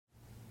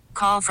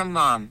Call from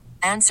mom.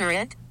 Answer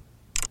it.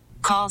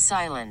 Call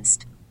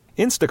silenced.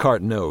 Instacart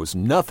knows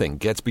nothing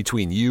gets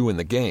between you and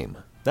the game.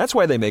 That's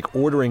why they make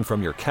ordering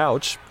from your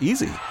couch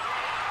easy.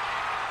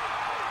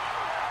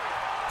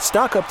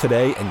 Stock up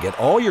today and get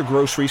all your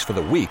groceries for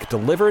the week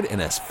delivered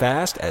in as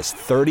fast as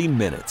 30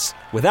 minutes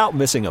without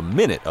missing a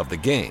minute of the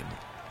game.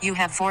 You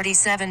have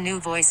 47 new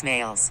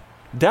voicemails.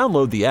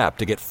 Download the app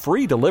to get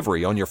free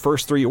delivery on your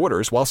first 3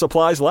 orders while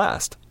supplies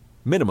last.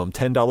 Minimum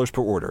 $10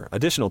 per order.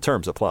 Additional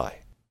terms apply.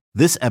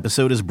 This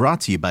episode is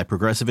brought to you by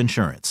Progressive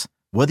Insurance.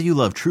 Whether you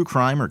love true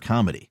crime or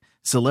comedy,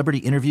 celebrity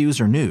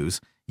interviews or news,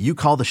 you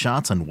call the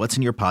shots on what's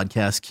in your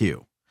podcast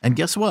queue. And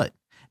guess what?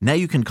 Now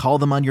you can call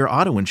them on your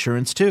auto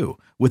insurance too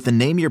with the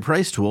Name Your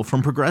Price tool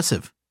from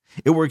Progressive.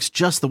 It works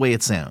just the way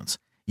it sounds.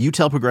 You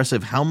tell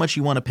Progressive how much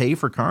you want to pay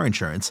for car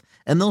insurance,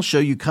 and they'll show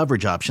you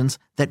coverage options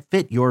that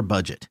fit your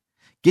budget.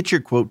 Get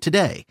your quote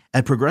today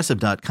at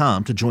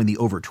Progressive.com to join the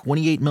over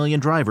 28 million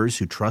drivers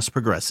who trust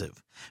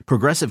Progressive.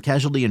 Progressive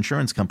Casualty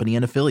Insurance Company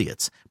and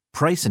Affiliates.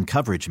 Price and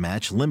coverage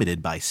match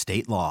limited by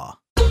state law.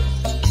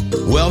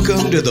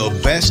 Welcome to the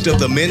Best of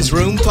the Men's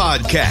Room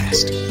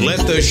podcast.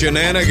 Let the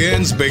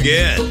shenanigans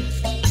begin.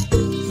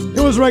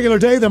 It was a regular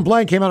day, then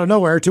blank came out of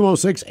nowhere.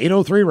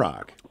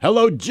 206-803-ROCK.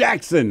 Hello,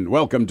 Jackson.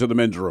 Welcome to the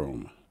Men's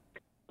Room.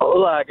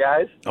 Hola,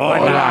 guys.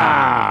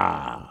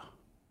 Hola.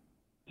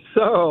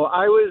 So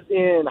I was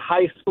in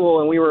high school,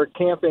 and we were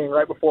camping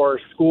right before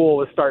school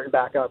was starting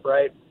back up,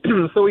 right?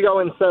 So we go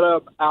and set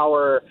up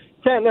our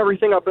tent and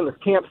everything up in this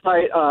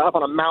campsite up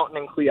on a mountain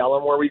in Cle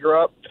Elum where we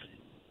grew up.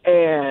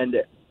 And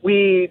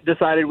we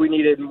decided we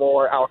needed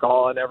more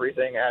alcohol and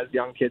everything, as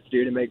young kids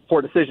do, to make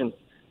poor decisions.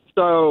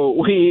 So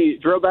we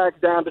drove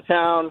back down to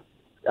town,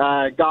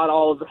 got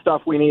all of the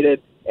stuff we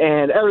needed,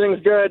 and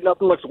everything's good.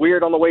 Nothing looks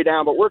weird on the way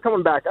down, but we're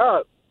coming back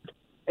up.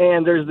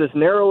 And there's this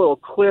narrow little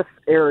cliff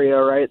area,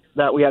 right,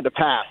 that we had to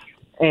pass.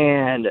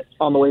 And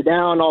on the way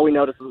down, all we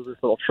noticed was this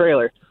little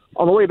trailer.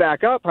 On the way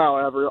back up,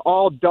 however,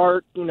 all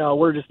dark,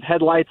 we're just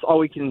headlights. All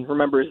we can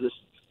remember is this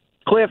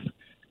cliff.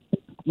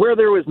 Where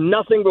there was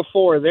nothing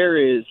before, there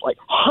is like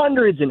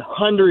hundreds and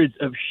hundreds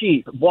of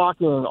sheep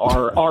blocking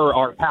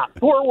our path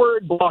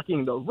forward,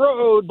 blocking the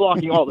road,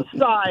 blocking all the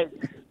sides.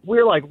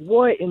 We're like,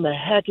 what in the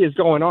heck is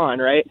going on,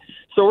 right?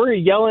 So we're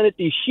yelling at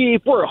these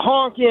sheep. We're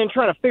honking,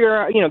 trying to figure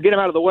out, get them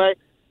out of the way.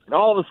 And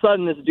all of a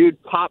sudden, this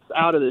dude pops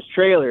out of this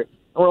trailer. And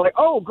we're like,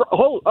 oh,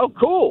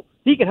 cool.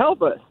 He can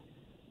help us.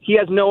 He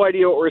has no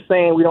idea what we're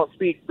saying. We don't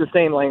speak the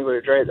same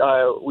language, right?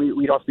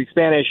 We don't speak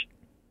Spanish.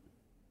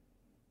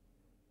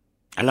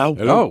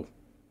 Hello.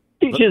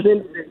 He reaches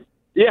in.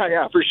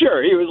 Yeah, for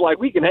sure. He was like,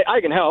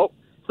 I can help.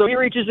 So he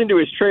reaches into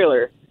his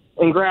trailer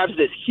and grabs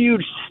this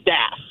huge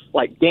staff,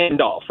 like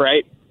Gandalf,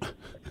 right?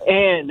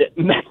 And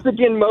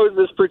Mexican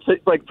Moses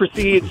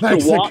proceeds to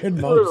walk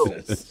through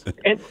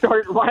and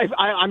start.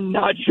 I'm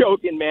not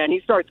joking, man.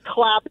 He starts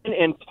clapping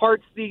and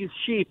parts these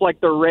sheep like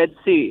the Red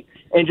Sea,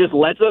 and just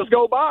lets us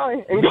go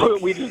by,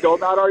 and we just go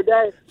about our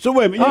day. So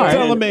wait a minute, you're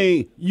telling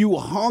me you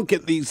honk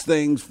at these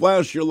things,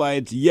 flash your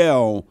lights,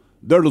 yell.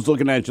 They're just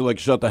looking at you like,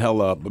 shut the hell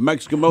up. But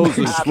Mexican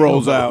Moses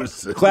strolls out,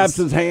 claps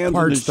his hands,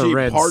 Parts and the sheep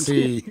Red parts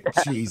Sea.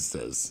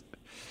 Jesus.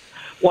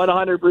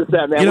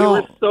 100%, man. We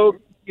were so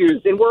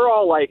confused. And we're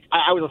all like,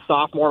 I was a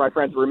sophomore. My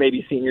friends were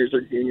maybe seniors or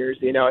juniors,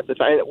 at the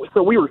time.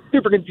 So we were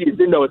super confused,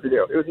 didn't know what to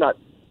do. It was nuts.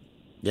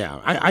 Yeah,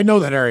 I know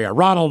that area.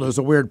 Ronald is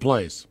a weird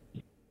place.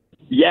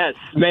 Yes,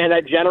 man,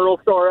 that general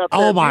store up there.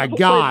 Oh, my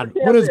God.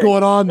 What is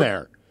going on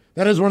there?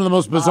 That is one of the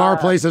most bizarre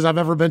places I've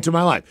ever been to in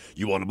my life.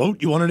 You want a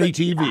boat? You want an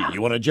ATV?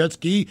 You want a jet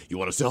ski? You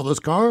want to sell this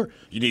car?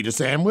 You need a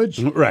sandwich?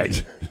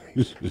 Right.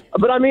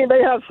 But,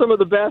 they have some of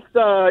the best,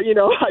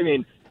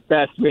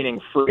 best meaning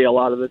free a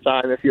lot of the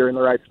time if you're in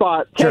the right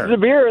spot. Sure. Kegs of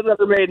beer that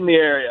are made in the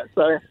area.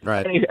 So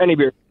right. any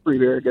beer, free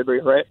beer, good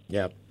beer, right?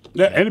 Yep.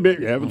 Yeah, any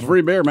beer. Yeah, it's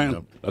free beer, man.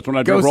 Yep. That's when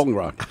I drove Rolling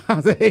Rock.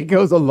 It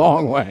goes a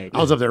long way.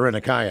 I was up there renting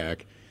a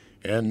kayak,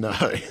 and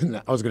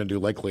I was going to do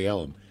Lake Cle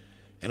Elum.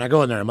 And I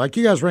go in there. I'm like,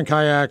 you guys rent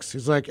kayaks?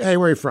 He's like, hey,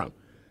 where are you from?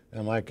 And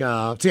I'm like,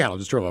 Seattle.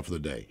 Just drove up for the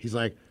day. He's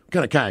like, what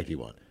kind of kayak do you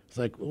want? It's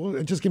like,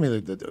 well, just give me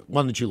the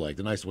one that you like,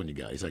 the nice one you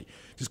got. He's like,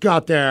 just go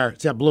out there.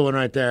 See that blue one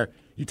right there?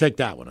 You take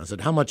that one. I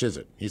said, how much is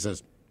it? He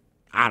says,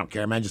 I don't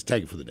care, man. Just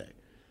take it for the day.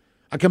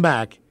 I come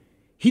back.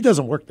 He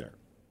doesn't work there.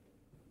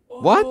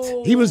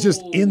 What? He was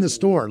just in the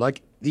store.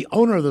 Like, the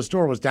owner of the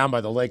store was down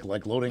by the lake,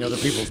 like, loading other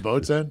people's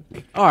boats in.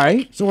 All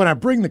right. So when I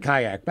bring the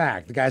kayak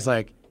back, the guy's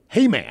like,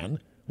 hey, man,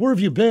 where have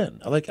you been?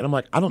 And I'm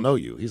like, I don't know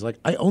you. He's like,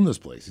 I own this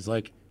place. He's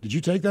like, did you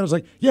take that? I was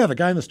like, yeah, the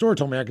guy in the store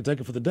told me I could take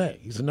it for the day.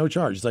 He said, no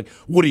charge. He's like,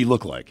 what do you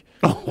look like?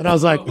 And I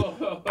was like,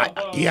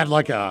 he had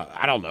like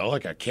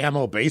a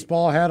camo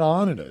baseball hat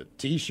on and a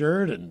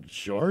T-shirt and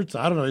shorts.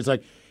 I don't know. He's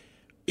like,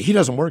 he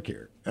doesn't work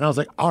here. And I was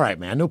like, all right,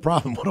 man, no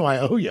problem. What do I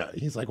owe you?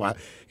 He's like, well,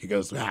 he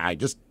goes,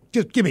 just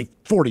give me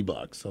 $40.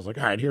 I was like,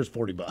 all right, here's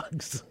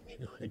 $40.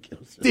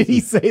 Did he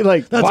say,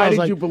 why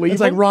did you believe him?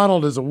 It's like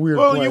Ronald is a weird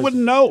place. You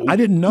wouldn't know. I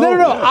didn't know.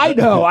 No, I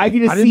know. I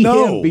can just see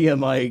him being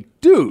like,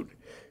 dude.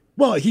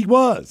 Well, he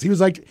was. He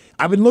was like,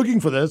 I've been looking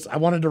for this. I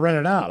wanted to rent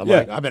it out. I'm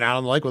like, I've been out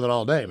on the lake with it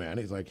all day, man.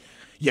 He's like,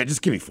 yeah,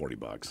 just give me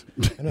 $40.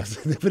 And I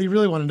was like, but he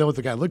really wanted to know what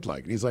the guy looked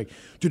like. And he's like,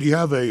 did he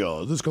have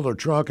a this color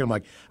truck? And I'm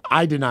like,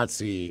 I did not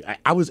see.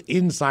 I was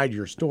inside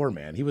your store,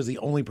 man. He was the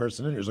only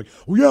person in here. He's like,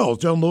 well, yeah, I was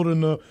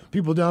downloading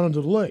people down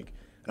into the lake.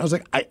 And I was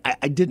like,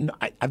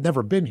 I've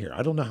never been here.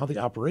 I don't know how the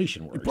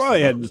operation works. You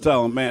probably had to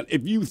tell him, man,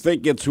 if you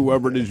think it's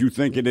whoever it is you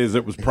think it is,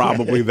 it was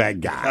probably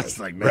that guy. That's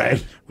like, man,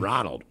 right?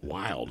 Ronald,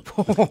 wild.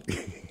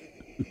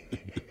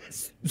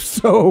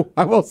 So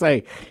I will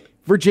say,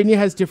 Virginia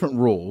has different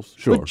rules.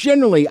 Sure. But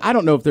generally, I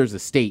don't know if there's a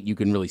state you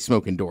can really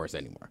smoke indoors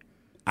anymore.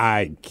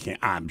 I can't.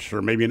 I'm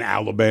sure maybe in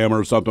Alabama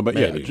or something, but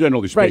Maybe. yeah,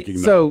 generally speaking,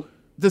 Right. no. So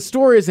the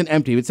store isn't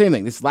empty, but same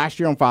thing. This last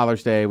year on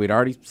Father's Day, we'd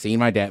already seen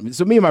my dad.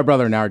 So me and my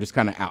brother now are just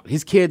kind of out.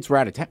 His kids were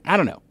out of town. I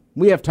don't know.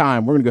 We have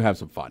time. We're going to go have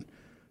some fun.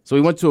 So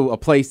we went to a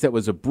place that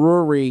was a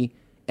brewery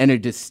and a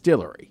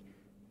distillery,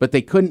 but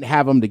they couldn't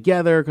have them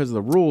together because of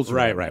the rules.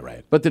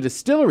 Right. But the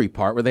distillery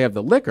part where they have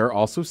the liquor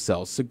also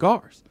sells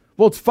cigars.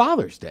 Well, it's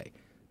Father's Day.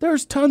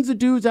 There's tons of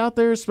dudes out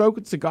there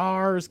smoking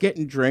cigars,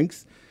 getting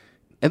drinks.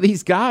 And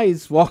these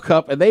guys walk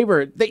up and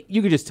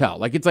you could just tell.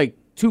 Like, it's like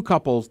two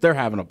couples, they're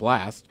having a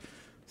blast.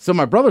 So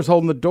my brother's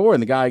holding the door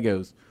and the guy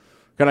goes,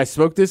 can I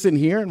smoke this in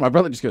here? And my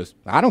brother just goes,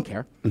 I don't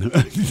care.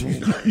 But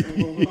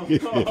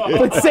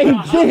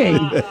same thing.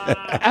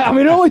 I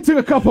mean, it only took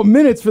a couple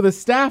minutes for the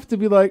staff to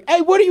be like,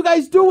 hey, what are you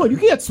guys doing? You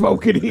can't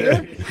smoke in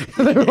here.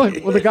 And they were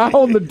like, well, the guy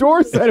holding the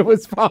door said it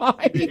was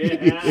fine.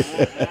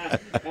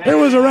 It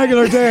was a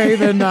regular day,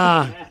 then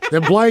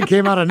blank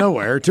came out of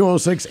nowhere,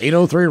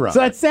 206-803 Rock. So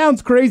that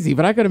sounds crazy,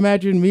 but I could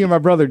imagine me and my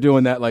brother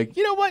doing that. Like,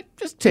 you know what?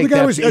 Just take The guy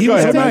that. was, Go he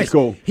was ahead, man. nice. It's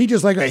cool. He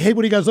just like, hey,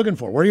 what are you guys looking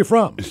for? Where are you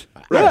from?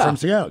 Yeah. I'm from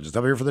Seattle. Just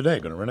up here for the day.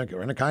 Going to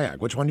rent a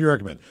kayak. Which one do you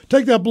recommend?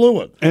 Take that blue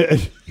one.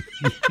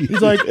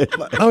 He's like,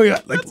 oh yeah,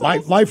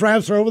 like life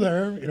rafts are over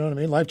there. You know what I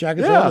mean? Life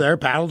jackets are over there.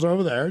 Paddles are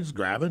over there. Just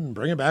grab it and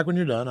bring it back when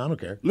you're done. I don't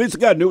care. At least the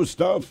guy knew his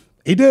stuff.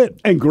 He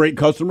did. And great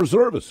customer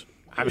service.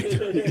 I mean, I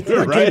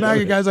came back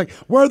and the guy's like,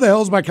 where the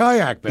hell's my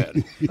kayak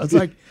been? I was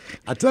like,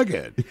 I took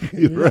it.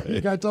 Right.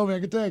 The guy told me I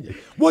could take it.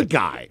 What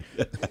guy?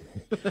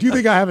 Do you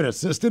think I have an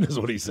assistant is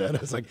what he said. I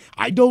was like,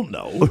 I don't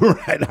know.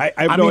 Right. I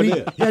have no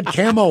idea. He had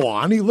camo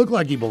on. He looked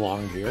like he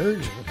belonged here.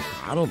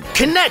 I don't know.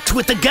 Connect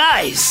with the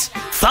guys.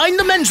 Find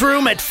the men's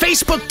room at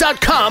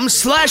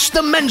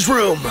facebook.com/the men's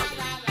room.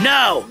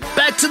 Now,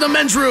 back to the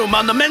men's room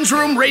on the Men's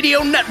Room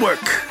Radio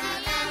Network.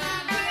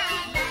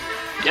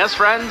 Yes,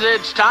 friends,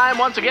 it's time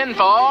once again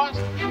for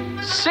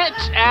Sit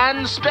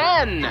and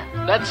Spin.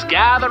 Let's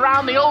gather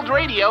around the old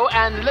radio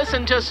and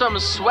listen to some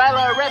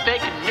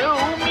swellerific new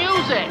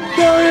music.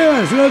 There he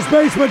is in his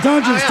basement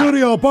dungeon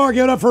studio bar.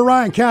 Give it up for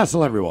Ryan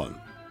Castle, everyone.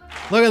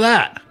 Look at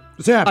that.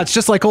 What's happening? It's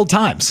just like old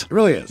times. It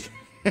really is.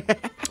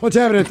 What's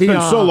happening at the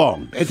so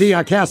long at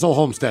the Castle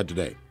homestead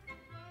today?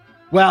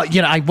 Well,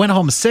 I went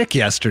home sick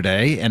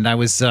yesterday, and I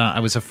was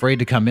afraid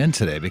to come in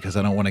today because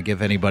I don't want to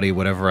give anybody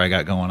whatever I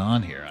got going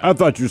on here. I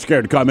thought you were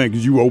scared to come in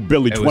because you owe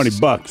Billy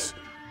 $20.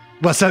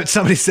 Well,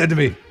 somebody said to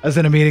me, I was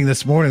in a meeting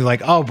this morning,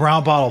 like, oh,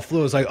 brown bottle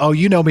flu. I was like, oh,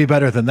 you know me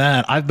better than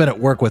that. I've been at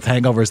work with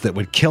hangovers that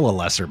would kill a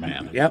lesser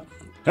man. Yep.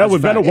 Hell,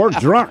 we've been at work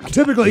drunk.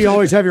 Typically, you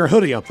always have your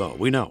hoodie up, though.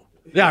 We know.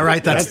 Yeah,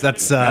 right. That's the true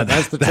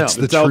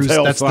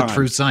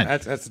sign.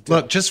 That's the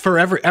Look, just for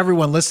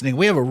everyone listening,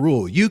 we have a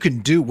rule. You can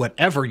do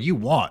whatever you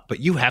want,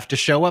 but you have to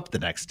show up the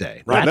next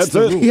day. Right, That's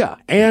that's the it. rule. Yeah,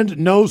 and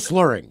no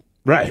slurring.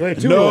 Right.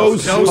 No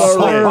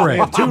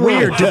slurring.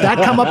 Weird. Did that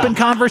come up in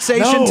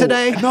conversation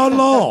today? Not at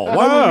all.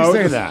 Why would you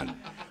say that?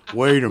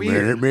 Wait a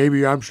minute.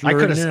 Maybe I'm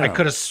slurring. I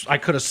could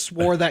have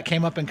swore that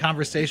came up in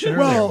conversation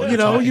earlier. Well, when we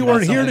were talking you about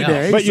weren't here something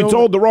today. else. But you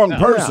told the wrong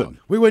person.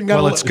 We wouldn't go.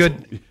 Well, it's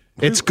good.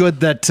 It's good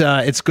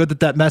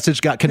that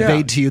message got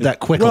conveyed to you that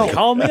quickly. Well,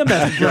 Call me a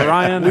messenger,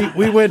 Ryan.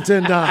 We went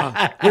and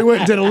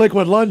did a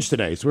liquid lunch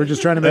today, so we're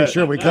just trying to make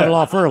sure we cut it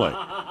off early.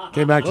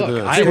 Came back to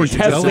the. We're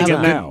testing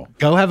it now.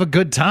 Go have a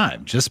good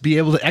time. Just be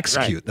able to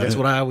execute. That's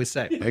what I always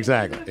say.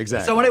 Exactly.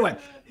 So anyway,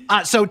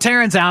 so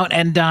Taryn's out,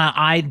 and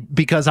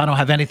because I don't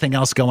have anything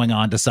else going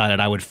on, decided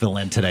I would fill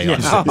in today.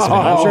 I'm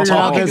sure you're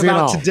not busy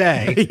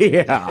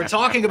at all. We're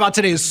talking about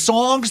today's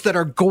songs that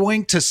are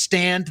going to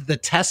stand the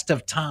test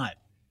of time.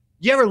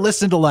 You ever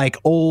listen to like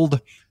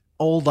old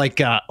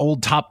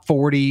top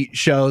 40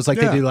 shows? Like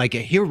they do like,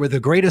 here were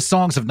the greatest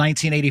songs of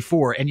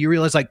 1984. And you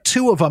realize like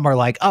two of them are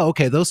like, oh,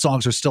 okay, those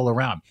songs are still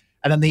around.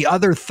 And then the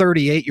other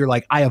 38, you're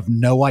like, I have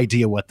no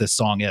idea what this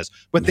song is.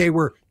 But they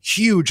were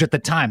huge at the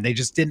time. They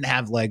just didn't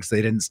have legs.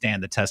 They didn't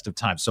stand the test of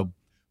time. So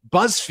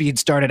BuzzFeed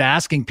started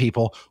asking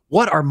people,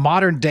 what are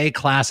modern day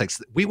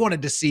classics? We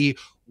wanted to see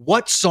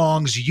what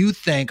songs you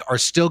think are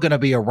still going to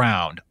be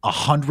around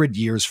 100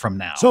 years from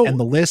now. And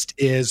the list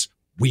is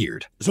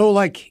weird. So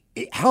like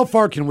how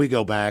far can we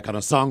go back on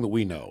a song that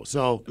we know?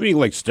 So, I mean,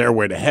 like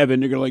Stairway to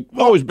Heaven, you're going to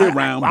always be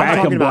around,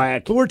 Back in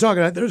Black. But we're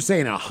talking about, they're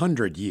saying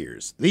 100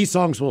 years. These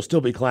songs will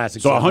still be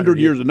classics. So 100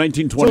 years in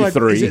 1923. So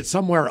like, is it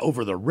Somewhere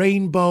Over the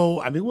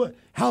Rainbow? I mean,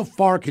 how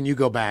far can you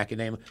go back and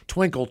name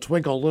Twinkle,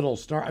 Twinkle, Little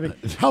Star? I mean,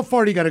 how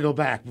far do you got to go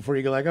back before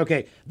you go like,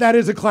 okay, that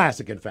is a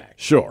classic, in fact.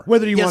 Sure.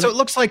 Whether you want so it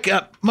looks like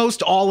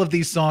most all of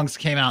these songs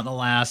came out in the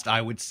last,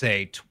 I would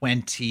say,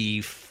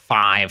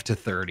 25 to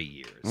 30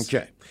 years.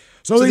 Okay.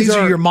 So these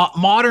are your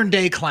modern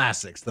day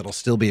classics that'll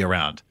still be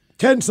around.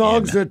 10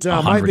 songs that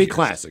might be years.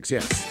 classics,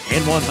 yes,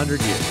 in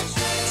 100 years.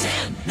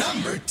 10,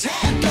 number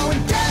 10, going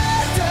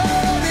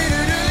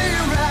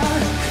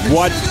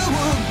What?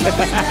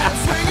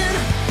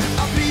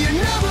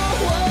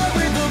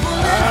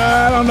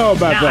 I don't know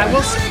about now,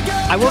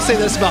 that. I will say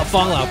this about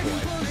Fall Out Boy.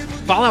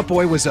 Fall Out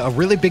Boy was a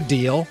really big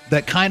deal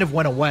that kind of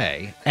went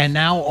away, and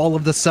now all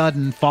of a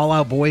sudden Fall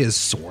Out Boy is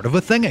sort of a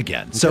thing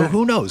again. So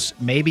who knows?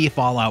 Maybe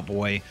Fall Out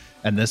Boy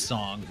and this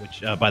song,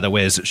 which by the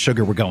way is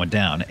Sugar We're Going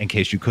Down, in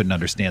case you couldn't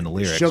understand the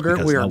lyrics. Sugar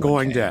We Are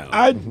Going Down.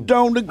 I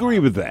don't agree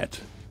with that.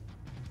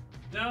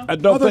 No? I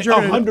don't think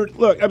 100.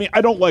 Look, I mean,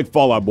 I don't like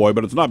Fall Out Boy,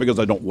 but it's not because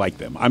I don't like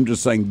them. I'm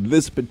just saying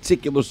this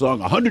particular song,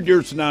 100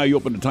 years from now, you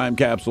open a time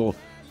capsule.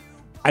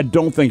 I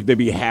don't think they'd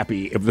be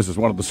happy if this is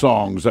one of the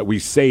songs that we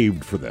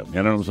saved for them.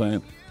 You know what I'm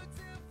saying?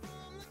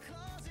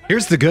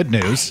 Here's the good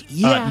news.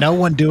 No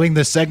one doing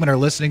this segment or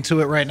listening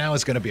to it right now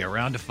is going to be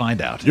around to find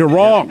out. You're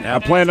wrong. I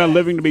plan on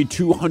living to be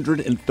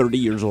 230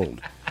 years old.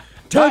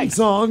 10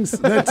 songs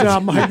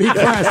that might be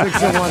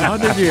classics in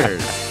 100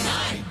 years.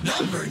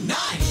 Number 9.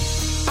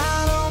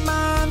 I don't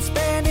mind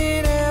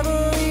spending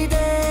every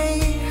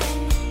day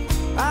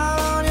out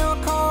on your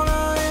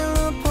corner in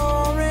the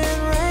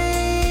pouring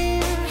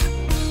rain.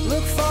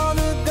 Look for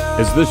the girl.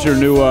 Is this your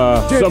new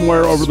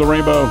Somewhere Over the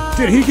Rainbow?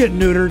 Did he get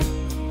neutered?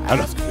 I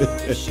don't.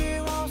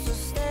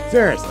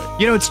 Seriously.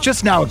 You know, it's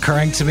just now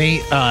occurring to me,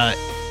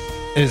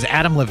 is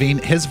Adam Levine,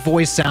 his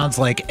voice sounds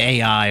like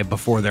AI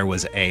before there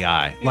was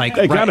AI. Like,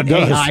 it kind of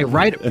does. AI,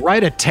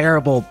 write a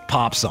terrible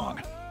pop song.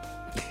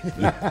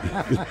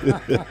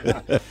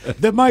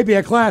 That might be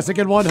a classic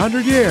in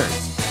 100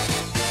 years.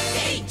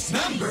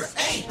 Number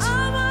 8.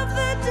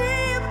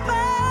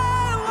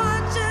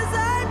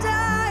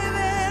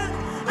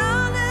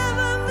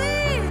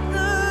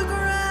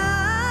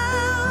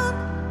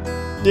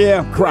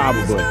 Yeah,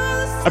 probably.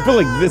 I feel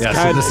like this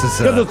kind of,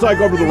 because it's like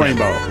Over the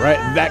Rainbow, right?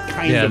 That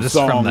kind of this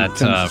song. From that,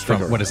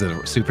 from what is it?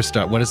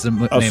 Superstar. What is the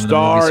name of the movie?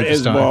 Star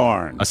is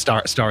Born. A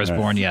Star is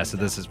Born. Yeah. So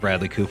this is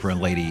Bradley Cooper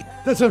and Lady.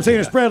 That's what I'm saying.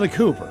 It's Bradley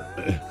Cooper.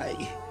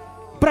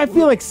 But I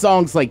feel like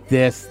songs like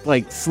this,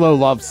 like slow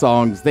love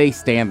songs, they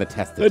stand the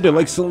test of time. They do.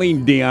 Like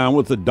Celine Dion,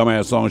 what's the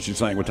dumbass song she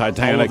sang with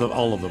Titanic?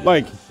 All of them.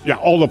 Like, yeah,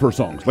 all of her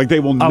songs. Like, they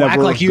will never act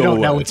like you go don't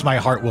away. know It's My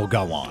Heart Will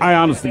Go On. I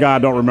honest to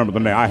God don't remember the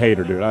name. I hate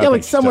her, dude. Yeah,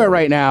 like somewhere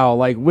right now,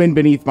 like Wind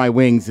Beneath My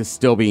Wings is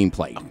still being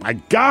played. Oh my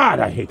God,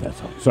 I hate that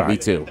song. Sorry. Me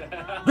too.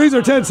 These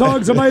are 10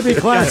 songs that might be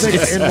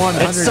classics in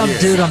 100 It's some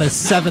years. dude on his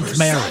 7th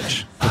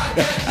marriage.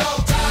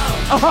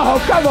 Oh,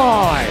 come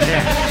on!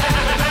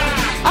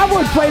 I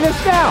would play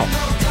this now.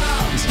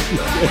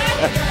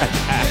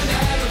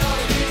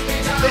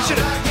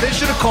 They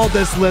should have called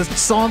this list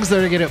songs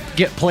that are going to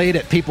get played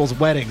at people's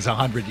weddings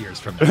 100 years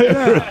from now.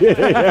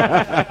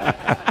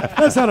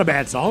 That's not a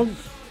bad song.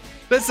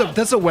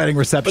 That's a wedding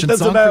reception But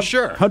song for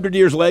sure. 100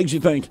 years legs, you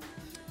think?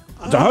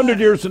 It's 100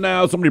 years from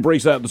now, somebody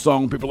breaks out the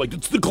song, people are like,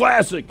 it's the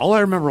classic. All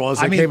I remember was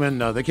they came in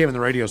the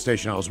radio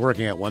station I was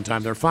working at one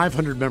time. There are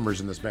 500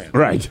 members in this band.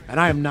 Right. And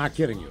I am not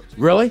kidding you.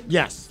 Really?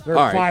 Yes. There are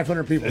All right.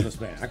 500 people in this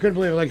band. I couldn't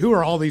believe it. Like, who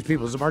are all these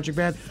people? Is it a marching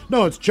band?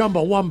 No, it's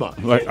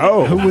Chumbawamba. Like,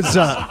 oh.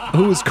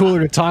 Who was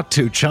cooler to talk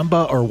to,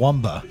 Chumba or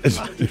Wumba?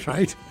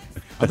 Right?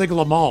 I think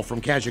Lamal from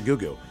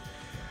Kajagoogoo.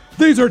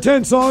 These are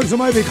 10 songs that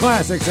might be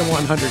classics in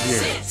 100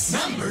 years.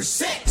 Number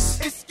 6.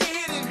 It's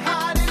getting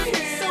hot in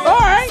here. All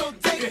right. So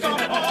take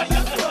off all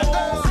your clothes.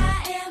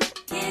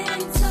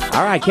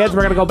 All right, kids,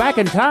 we're going to go back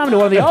in time to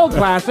one of the old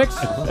classics.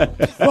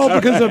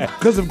 Well,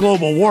 because of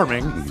global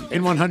warming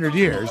in 100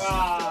 years,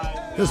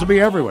 this will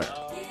be everywhere.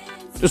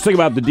 Just think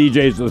about the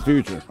DJs of the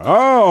future.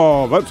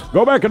 Oh, let's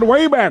go back in the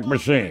Wayback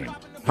Machine.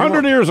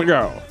 100 years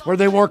ago. Where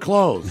they wore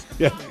clothes.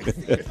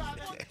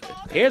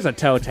 Here's a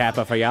toe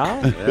tapper for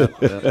y'all.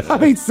 I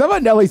mean, some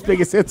of Nelly's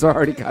biggest hits are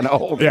already kind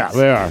of old. Yeah,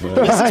 they are.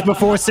 This is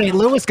before St.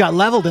 Louis got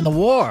leveled in the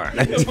war.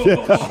 They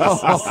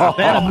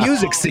had a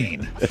music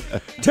scene.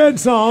 10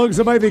 songs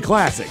that might be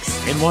classics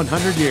in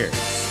 100 years.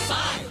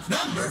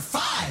 Number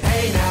 5.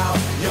 Hey now,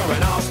 you're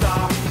an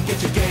all-star.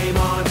 Get your game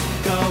on.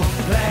 Go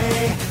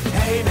play.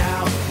 Hey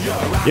now, you're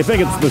a rock You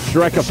think it's the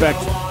Shrek effect?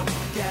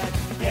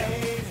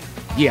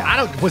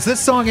 Yeah. Was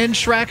this song in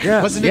Shrek?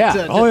 Yeah. Wasn't Yeah.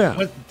 it? Oh, yeah.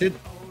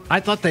 I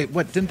thought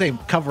didn't they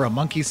cover a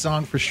monkey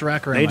song for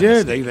Shrek? Or They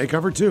did. They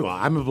covered two.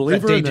 I'm a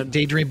Believer. and then,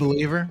 Daydream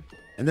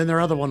and then their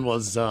other one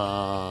was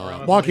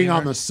Walking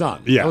on the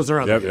Sun. Yeah. That was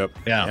their other. Yep.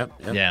 Yeah. Yep.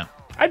 Yeah.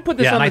 I'd put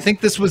this Yeah, on and I this-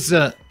 think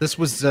this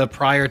was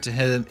prior to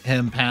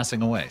him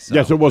passing away. So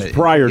Yes, it was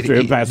prior to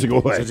him passing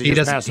away. He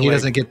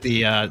doesn't get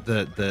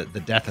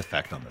the death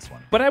effect on this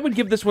one. But I would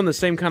give this one the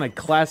same kind of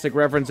classic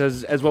reference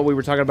as what we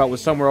were talking about with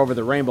Somewhere Over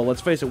the Rainbow.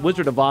 Let's face it,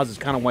 Wizard of Oz is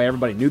kind of why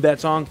everybody knew that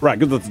song. Right,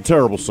 because it's a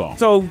terrible song.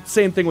 So,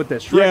 same thing with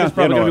this. Shrek Yeah, is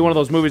probably you know going to be it. one of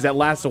those movies that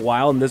lasts a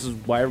while, and this is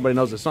why everybody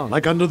knows the song.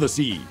 Like Under the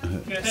Sea.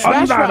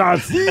 Smash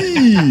Mouth.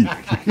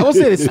 I will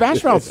say this,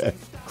 Smash Mouth's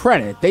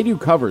credit, they do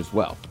covers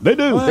well. They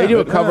do. They do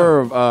a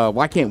cover of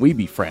Why Can't We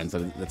Be Friends?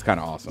 That's kind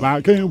of awesome.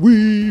 Why can't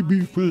we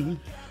be friends?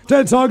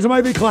 10 songs that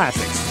might be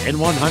classics in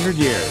 100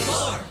 years.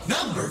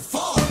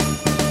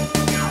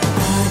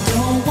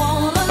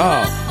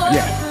 Oh,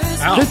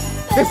 yeah.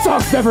 This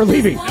song's never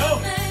leaving.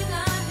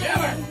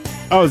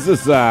 Oh, is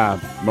this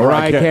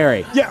Mariah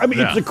Carey? Yeah, I mean,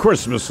 Yeah. it's a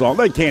Christmas song.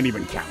 They can't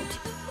even count.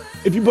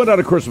 If you put out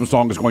a Christmas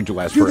song, it's going to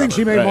last Do you forever. think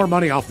she made right? more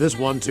money off this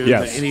one, too,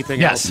 Yes. than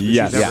anything Yes. else that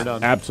Yes, she's ever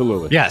done?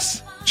 absolutely.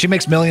 Yes. She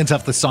makes millions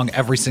off this song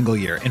every single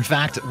year. In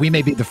fact, we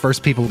may be the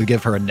first people to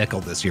give her a nickel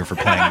this year for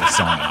playing this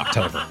song in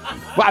October.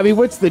 Well, I mean,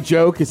 what's the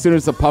joke? As soon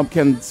as the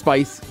pumpkin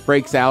spice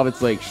breaks out,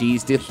 it's like,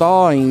 she's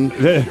thawing.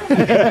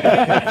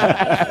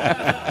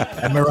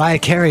 And Mariah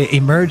Carey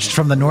emerged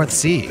from the North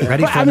Sea,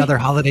 ready for another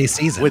holiday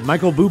season. With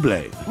Michael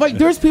Bublé. Like,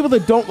 there's people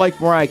that don't like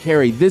Mariah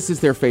Carey. This is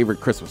their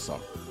favorite Christmas song.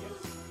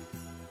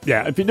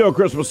 Yeah, if you do a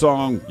Christmas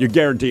song, you're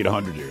guaranteed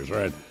 100 years,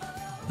 right?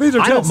 These are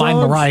I 10 don't mind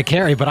songs. Mariah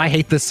Carey, but I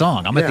hate this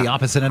song. I'm at Yeah. the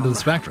opposite end of the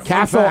spectrum.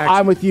 Castle, fact.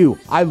 I'm with you.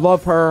 I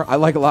love her. I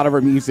like a lot of her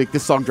music.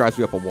 This song drives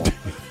me up a wall.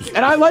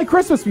 And I like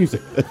Christmas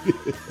music.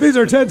 These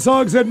are 10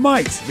 songs that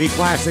might be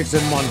classics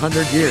in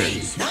 100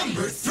 years.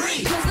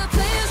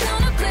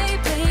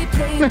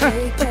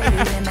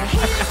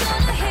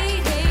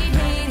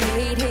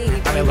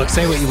 I mean, look,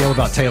 say what you will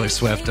about Taylor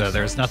Swift.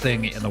 There's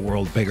nothing in the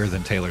world bigger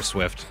than Taylor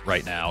Swift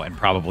right now, and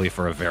probably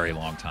for a very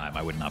long time.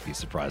 I would not be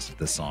surprised if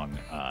this song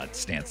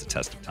stands the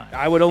test of time.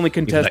 I would only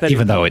contest that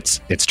even though it's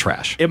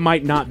trash. it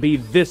might not be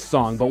this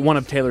song, but one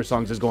of Taylor's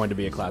songs is going to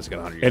be a classic in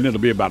 100 years. And it'll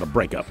be about a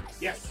breakup.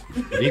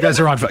 You guys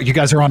are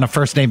on a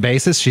first name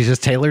basis. She's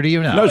just Taylor to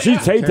you now. No,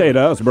 she's Tay-Tay to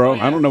us, bro.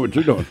 I don't know what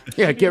you're doing.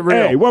 Yeah, get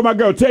real. Hey, where my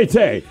girl,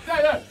 Tay-Tay?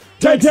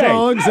 10 Tay-Tay.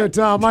 songs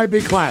that might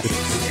be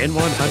classics in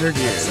 100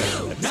 years.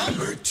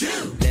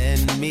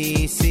 Let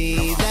me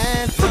see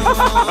that.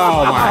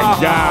 Oh, my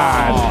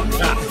God.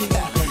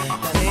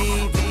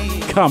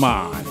 Come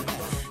on.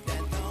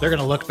 They're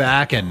gonna look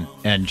back and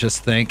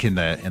just think in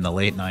the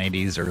late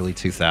 '90s, early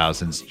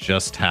 2000s,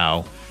 just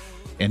how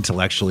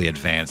intellectually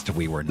advanced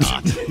we were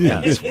not.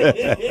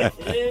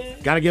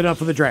 Got to get up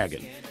for the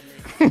dragon.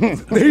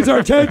 These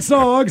are 10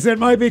 songs that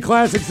might be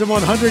classics in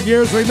 100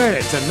 years. We made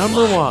it to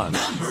number one.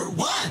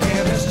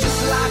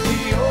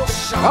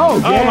 Oh,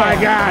 yeah. Oh,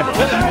 my God.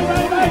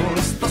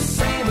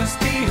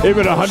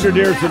 Even 100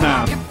 years from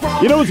now.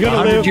 You know what's going to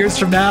 100 live? years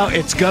from now,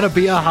 it's gonna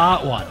be a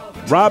hot one.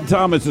 Rob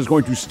Thomas is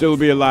going to still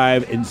be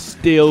alive and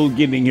still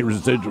getting his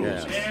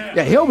residuals.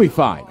 Yeah, he'll be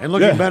fine. And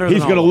looking better than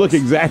He's going to all look of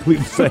us. exactly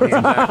the same.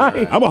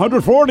 I'm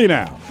 140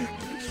 now.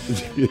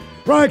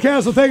 Brian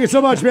Castle, thank you so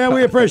much, man.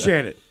 We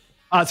appreciate it.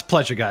 It's a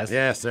pleasure, guys.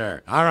 Yes,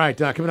 sir. All right,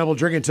 coming up, we'll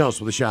drink and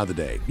toast with the shot of the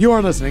day. You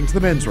are listening to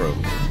The Men's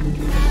Room.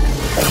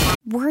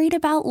 Worried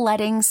about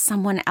letting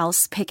someone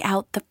else pick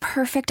out the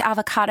perfect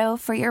avocado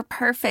for your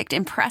perfect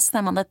impress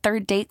them on the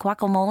third date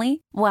guacamole?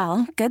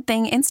 Well, good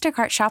thing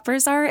Instacart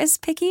shoppers are as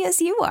picky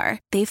as you are.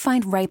 They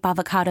find ripe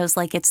avocados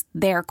like it's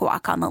their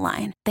guac on the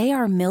line. They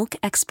are milk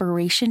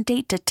expiration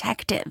date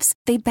detectives.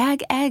 They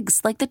bag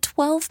eggs like the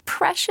 12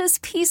 precious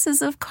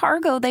pieces of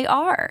cargo they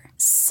are.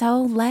 So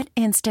let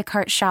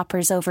Instacart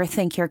shoppers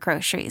overthink your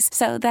groceries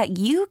so that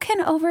you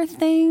can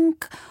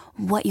overthink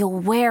what you'll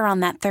wear on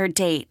that third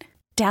date.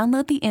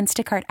 Download the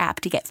Instacart app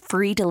to get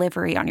free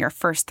delivery on your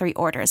first 3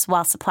 orders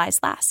while supplies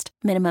last.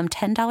 Minimum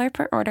 $10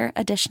 per order.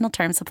 Additional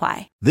terms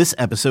apply. This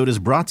episode is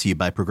brought to you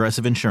by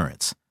Progressive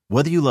Insurance.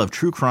 Whether you love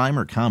true crime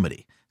or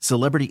comedy,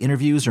 celebrity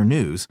interviews or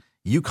news,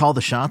 you call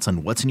the shots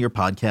on what's in your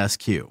podcast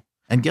queue.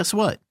 And guess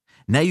what?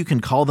 Now you can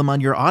call them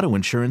on your auto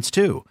insurance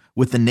too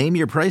with the Name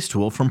Your Price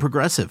tool from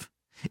Progressive.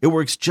 It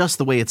works just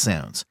the way it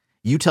sounds.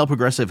 You tell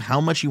Progressive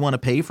how much you want to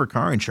pay for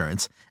car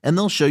insurance, and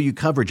they'll show you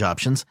coverage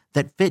options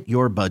that fit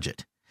your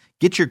budget.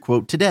 Get your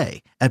quote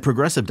today at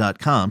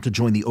Progressive.com to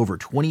join the over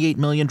 28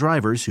 million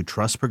drivers who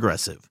trust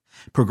Progressive.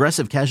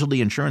 Progressive Casualty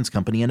Insurance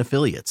Company and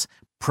Affiliates.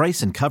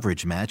 Price and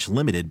coverage match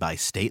limited by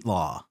state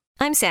law.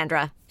 I'm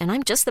Sandra, and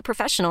I'm just the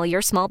professional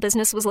your small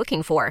business was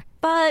looking for.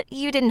 But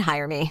you didn't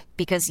hire me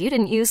because you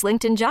didn't use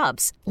LinkedIn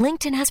Jobs.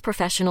 LinkedIn has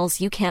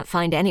professionals you can't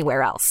find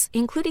anywhere else,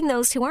 including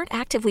those who aren't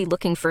actively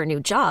looking for a new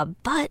job,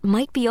 but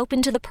might be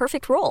open to the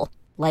perfect role,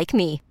 like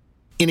me.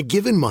 In a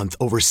given month,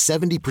 over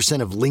 70%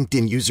 of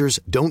LinkedIn users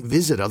don't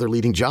visit other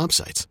leading job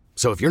sites.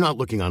 So if you're not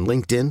looking on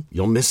LinkedIn,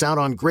 you'll miss out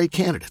on great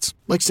candidates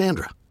like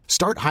Sandra.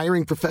 Start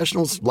hiring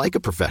professionals like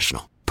a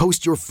professional.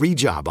 Post your free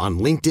job on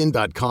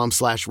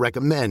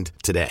linkedin.com/recommend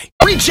today.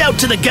 Reach out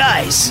to the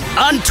guys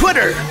on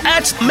Twitter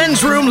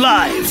 @Men's Room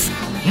Live.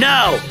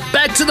 Now,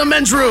 back to the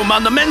Men's Room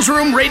on the Men's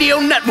Room Radio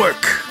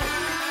Network.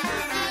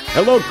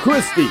 Hello,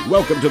 Christy.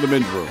 Welcome to the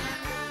Men's Room.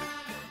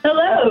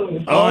 Hello.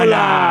 Hello.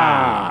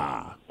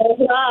 Hola.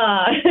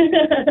 Hola.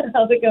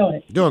 How's it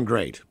going? Doing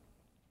great.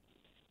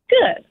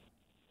 Good.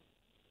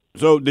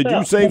 So, did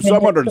you save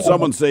someone or did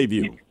someone save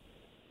you?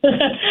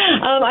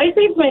 I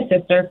saved my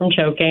sister from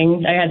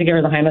choking. I had to give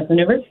her the Heimlich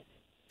maneuver.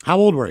 How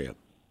old were you?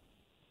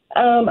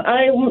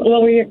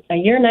 We're a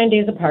year and 9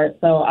 days apart.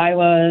 So I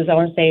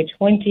want to say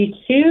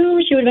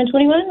 22. She would have been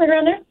 21, right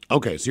around there.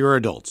 Okay, so you're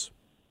adults.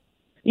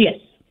 Yes.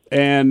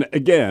 And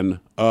again,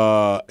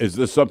 is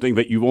this something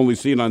that you've only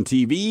seen on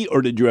TV,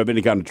 or did you have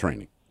any kind of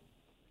training?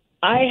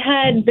 I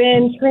had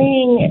been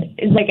training,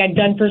 I'd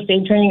done first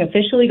aid training,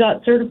 officially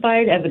got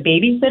certified as a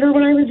babysitter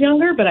when I was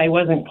younger, but I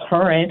wasn't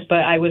current, but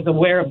I was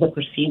aware of the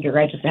procedure.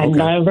 I just had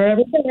never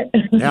ever done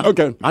it. Yeah.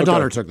 Okay. My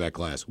daughter took that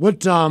class. What,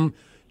 do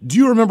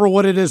you remember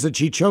what it is that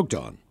she choked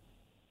on?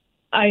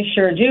 I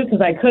sure do,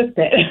 because I cooked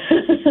it.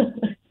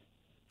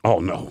 Oh,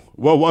 no.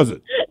 What was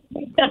it?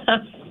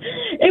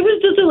 It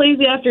was just a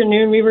lazy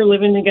afternoon. We were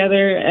living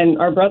together, and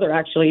our brother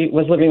actually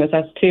was living with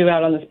us, too,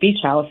 out on this beach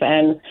house,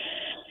 and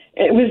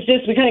it was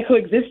just, we kind of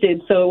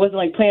coexisted, so it wasn't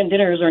like planned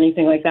dinners or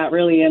anything like that,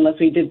 really, unless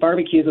we did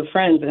barbecues with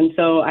friends. And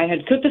so I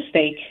had cooked a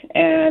steak,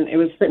 and it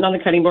was sitting on the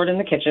cutting board in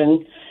the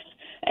kitchen,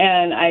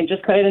 and I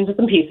just cut it into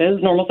some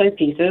pieces, normal-sized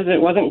pieces. It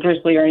wasn't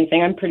gristly or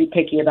anything. I'm pretty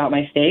picky about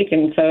my steak,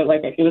 and so,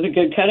 it was a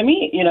good cut of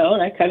meat, and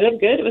I cut it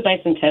up good. It was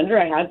nice and tender.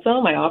 I had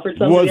some. I offered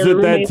some. Was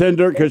it that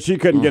tender? Because she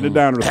couldn't get it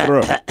down her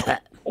throat.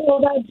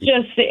 Well, that's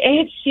just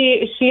it.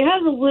 She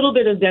has a little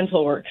bit of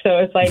dental work, so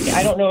it's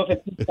I don't know if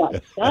it's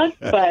got stuck,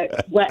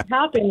 but what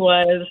happened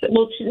was,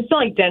 it's not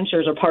like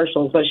dentures or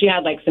partials, but she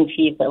had some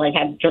teeth that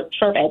had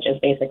sharp edges,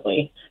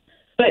 basically.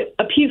 But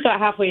a piece got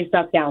halfway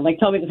stuck down.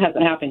 Tell me this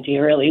hasn't happened to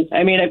you, really.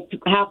 I mean,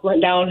 half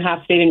went down,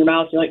 half stayed in your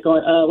mouth. You're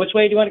going, which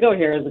way do you want to go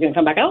here? Is it going to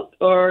come back out,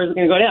 or is it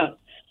going to go down?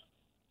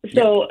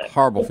 So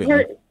horrible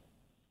feeling.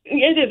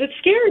 It is. It's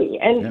scary.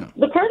 And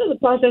the part of the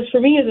process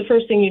for me is the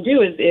first thing you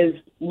do is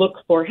look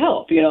for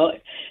help.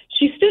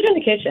 She stood in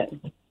the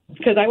kitchen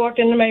because I walked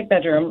into my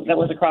bedroom that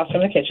was across from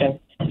the kitchen.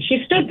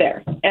 She stood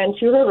there, and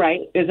to her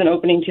right is an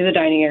opening to the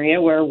dining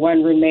area where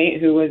one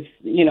roommate who was,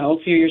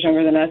 a few years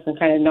younger than us and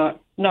kind of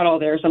not all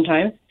there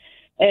sometimes.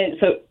 And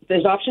so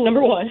there's option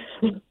number one.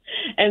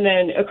 And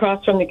then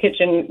across from the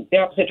kitchen, the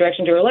opposite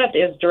direction to her left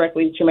is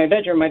directly to my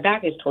bedroom. My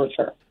back is towards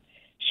her.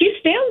 She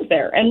stands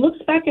there and looks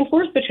back and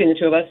forth between the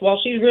two of us while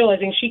she's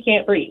realizing she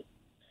can't breathe.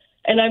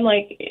 And I'm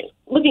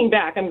looking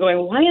back, I'm going,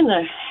 why in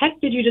the heck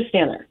did you just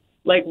stand there?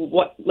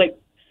 What?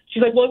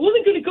 She's like, well, I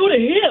wasn't going to go to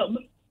him.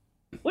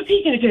 What's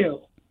he going to do?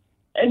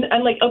 And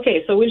I'm like,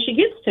 okay, so when she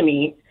gets to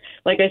me,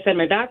 like I said,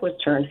 my back was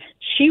turned.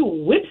 She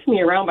whips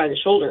me around by the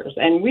shoulders,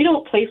 and we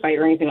don't play fight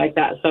or anything like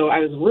that. So I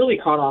was really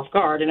caught off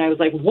guard, and I was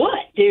like, what,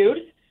 dude?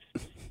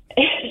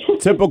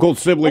 Typical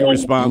sibling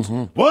response.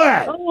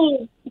 What?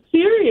 Oh,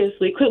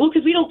 seriously? Well,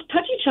 because we don't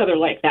touch each other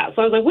like that.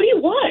 So I was like, what do you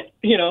want?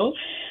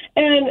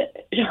 And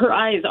her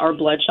eyes are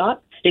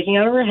bloodshot, sticking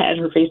out of her head.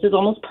 Her face is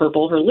almost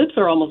purple. Her lips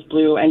are almost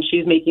blue, and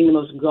she's making the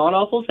most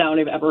god-awful sound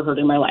I've ever heard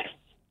in my life.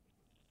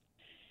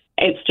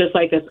 It's just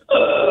like this,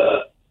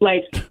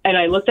 and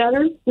I looked at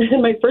her,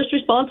 and my first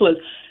response was,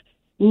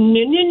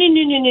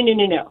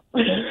 no.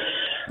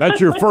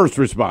 That's your first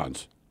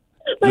response.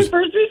 My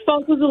first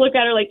response was to look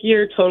at her like,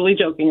 you're totally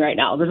joking right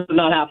now. This is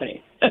not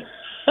happening.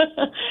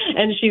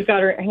 And she's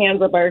got her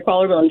hands up by her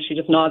collarbone. She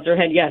just nods her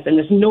head yes. And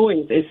this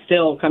noise is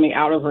still coming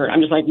out of her. I'm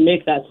just like,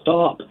 make that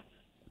stop.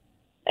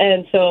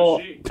 And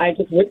so I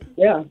just,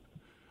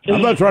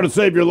 I'm not trying to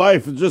save your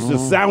life. It's just the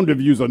sound of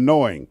you's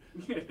annoying.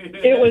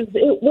 It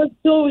was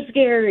so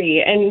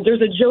scary. And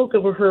there's a joke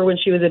over her when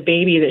she was a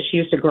baby that she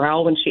used to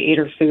growl when she ate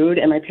her food.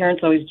 And my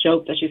parents always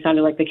joked that she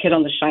sounded like the kid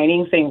on The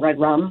Shining saying red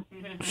rum.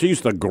 She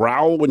used to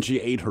growl when she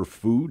ate her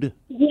food?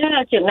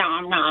 Yeah, she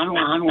nom, nom,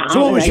 nom, nom.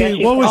 So what was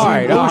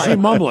she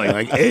mumbling?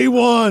 Like,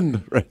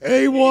 A1,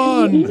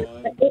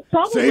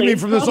 A1. Save me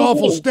from this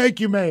awful steak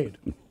you made.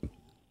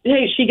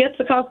 Hey, she gets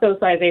the Costco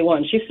size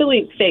A1. She still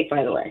eats steak,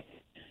 by the way.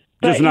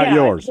 Just not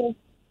yours.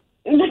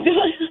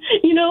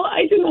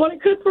 I didn't want to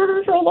cook for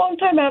her for a long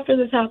time after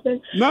this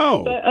happened.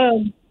 No.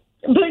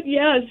 But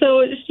yeah,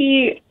 so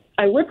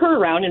I whip her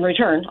around in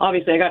return.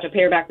 Obviously, I got to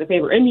pay her back the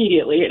favor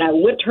immediately, and I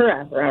whipped her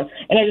ass around.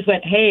 And I just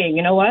went, hey,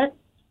 you know what?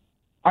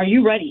 Are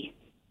you ready?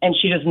 And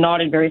she just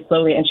nodded very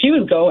slowly, and she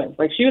was going.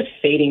 She was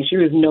fading. She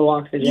was no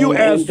oxygen. You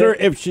asked her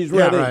if she's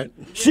ready. Yeah, right.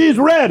 She's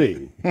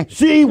ready.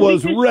 She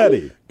was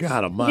ready.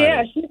 God almighty.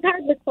 Yeah, she's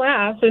had the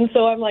class, and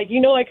so I'm like,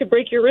 I could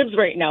break your ribs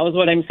right now is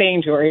what I'm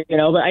saying to her,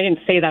 but I didn't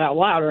say that out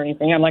loud or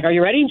anything. I'm like, are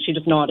you ready? And she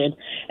just nodded.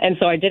 And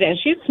so I did it. And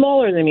she's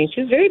smaller than me.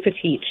 She's very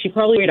petite. She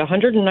probably weighed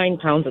 109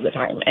 pounds at the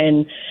time.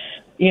 And,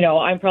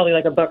 I'm probably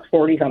like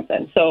 $140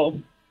 something. So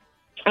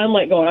I'm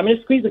like going, I'm going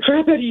to squeeze the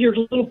crap out of your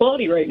little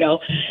body right now.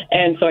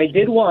 And so I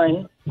did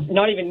one,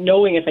 not even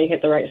knowing if I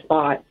hit the right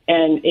spot.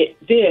 And it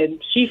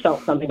did. She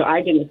felt something, but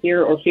I didn't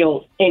hear or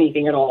feel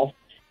anything at all.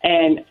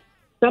 And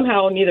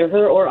somehow neither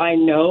her or I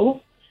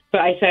know, but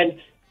I said,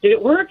 did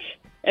it work?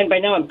 And by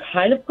now I'm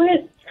kind of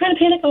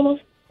panicked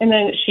almost. And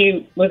then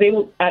she was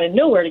able, out of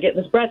nowhere, to get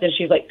this breath, and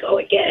she's like, go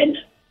again.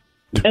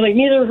 And like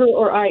neither her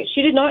or I,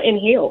 she did not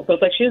inhale. So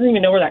it's like she doesn't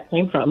even know where that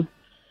came from.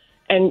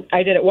 And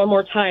I did it one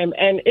more time,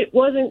 and it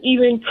wasn't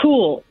even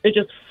cool. It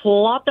just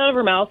flopped out of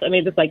her mouth and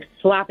made this like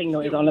slapping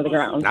noise onto the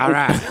ground. All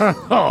right.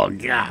 Oh,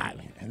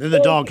 God. And then the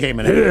dog came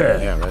in.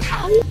 Yeah, right.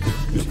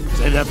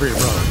 Save that for your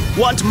brother.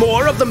 Want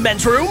more of The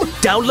Men's Room?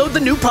 Download the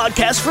new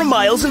podcast from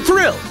Miles and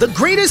Thrill, The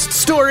Greatest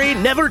Story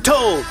Never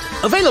Told.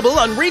 Available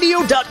on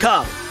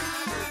radio.com.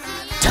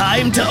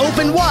 Time to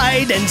open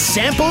wide and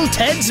sample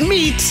Ted's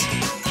meat.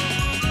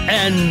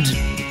 And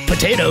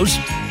potatoes.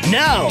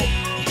 Now,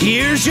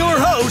 here's your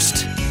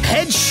host,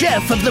 head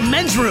chef of The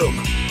Men's Room,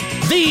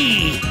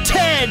 the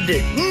Ted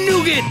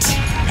Nugent.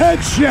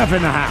 Head chef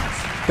in the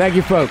house. Thank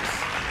you, folks.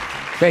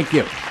 Thank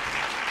you.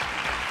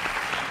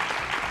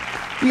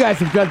 You guys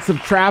have done some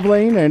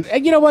traveling, and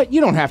you know what?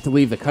 You don't have to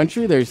leave the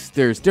country. There's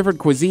different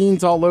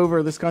cuisines all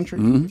over this country.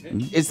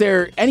 Mm-hmm. Is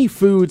there any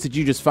foods that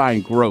you just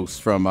find gross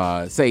from,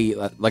 say,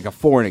 like a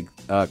foreign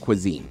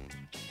cuisine?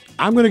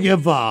 I'm gonna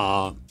give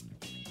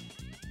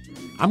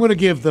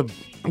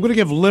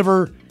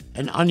liver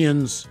and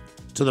onions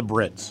to the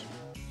Brits.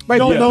 Right,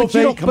 Don't know but if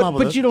they come up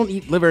with but it. you don't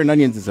eat liver and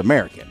onions as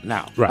American.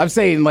 No. I'm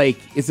saying, like,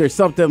 is there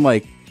something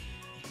like,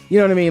 you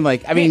know what I mean?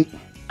 Like, I mean,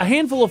 a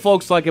handful of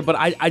folks like it, but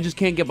I just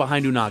can't get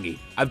behind unagi.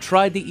 I've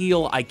tried the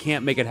eel. I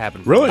can't make it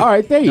happen. Really? all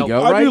right, there you Nope.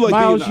 go. I Right, do like the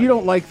Miles, unagi. you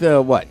don't like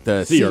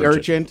the sea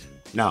urchin?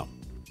 No.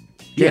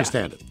 Yeah. Can't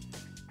stand it.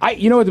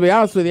 You know what? To be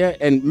honest with you,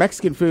 and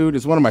Mexican food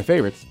is one of my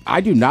favorites. I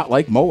do not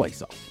like mole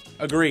sauce.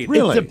 Agreed.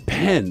 Really? It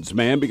depends,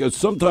 man, because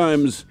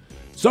sometimes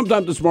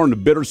it's more on the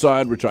bitter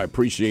side, which I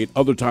appreciate.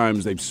 Other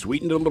times they've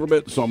sweetened it a little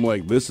bit, so I'm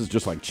like, this is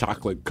just like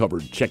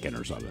chocolate-covered chicken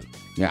or something.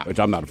 Yeah. Which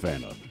I'm not a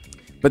fan of.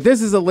 But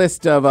this is a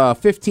list of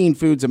 15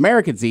 foods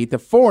Americans eat that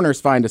foreigners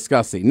find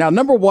disgusting. Now,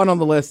 number one on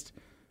the list,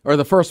 or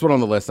the first one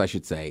on the list, I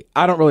should say,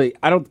 I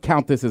don't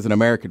count this as an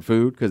American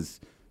food because,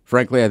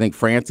 frankly, I think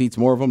France eats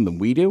more of them than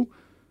we do.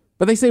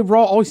 But they say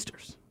raw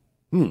oysters.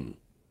 And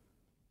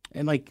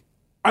like,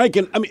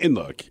 and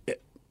look,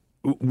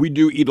 we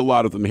do eat a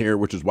lot of them here,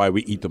 which is why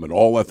we eat them at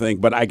all, I think.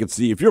 But I could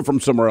see if you're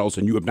from somewhere else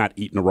and you have not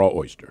eaten a raw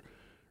oyster,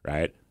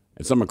 right?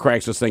 And someone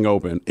cracks this thing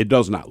open, it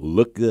does not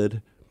look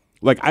good.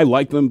 Like, I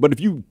like them, but if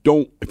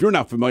you're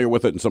not familiar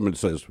with it and someone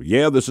says,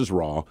 yeah, this is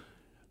raw,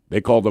 they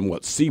call them,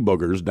 sea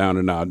boogers down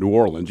in New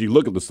Orleans. You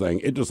look at this thing,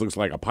 it just looks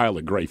like a pile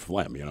of gray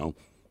phlegm, you know?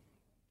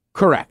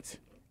 correct.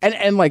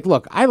 And like,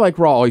 look, I like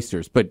raw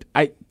oysters, but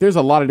there's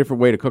a lot of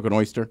different way to cook an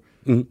oyster.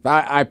 Mm-hmm.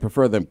 I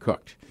prefer them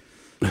cooked.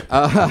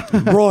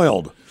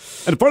 Broiled.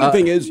 And the funny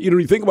thing is,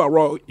 you think about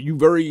raw, you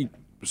very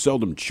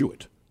seldom chew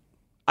it.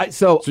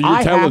 So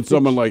you're telling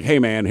someone like, hey,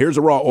 man, here's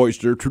a raw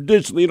oyster.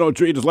 Traditionally,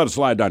 you just let it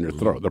slide down your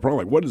throat. They're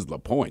probably like, what is the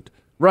point?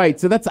 Right.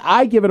 So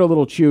I give it a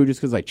little chew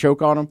just because I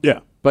choke on them. Yeah.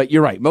 But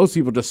you're right. Most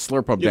people just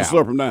slurp them down.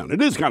 Slurp them down. It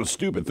is kind of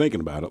stupid thinking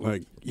about it.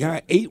 Like, yeah,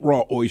 I ate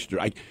raw oyster.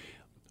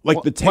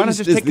 The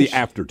taste is the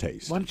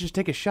aftertaste. Why don't you just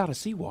take a shot of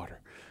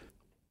seawater?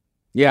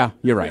 Yeah,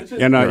 you're right.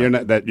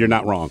 You're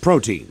not wrong.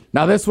 Protein.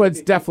 Now, this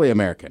one's definitely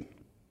American.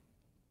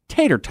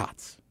 Tater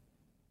tots.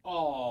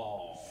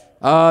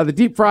 The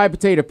deep fried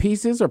potato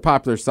pieces are a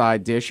popular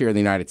side dish here in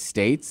the United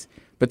States,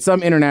 but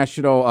some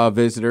international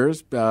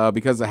visitors,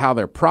 because of how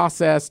they're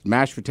processed,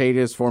 mashed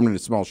potatoes formed into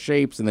small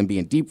shapes and then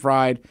being deep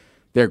fried,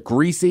 they're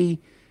greasy.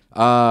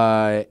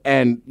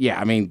 And yeah,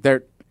 I mean,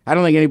 I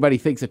don't think anybody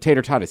thinks a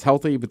tater tot is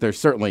healthy, but they're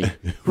certainly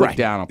looked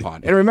down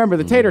upon. And remember,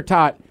 the tater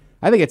tot,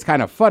 I think it's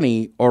kind of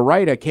funny.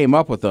 Ore-Ida came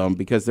up with them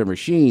because their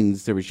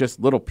machines, there was just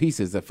little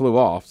pieces that flew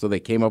off, so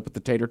they came up with the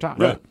tater tot.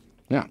 Right.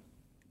 Yeah.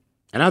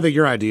 And I think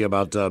your idea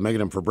about making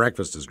them for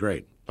breakfast is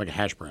great, like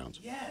hash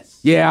browns.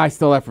 Yeah, I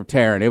stole that from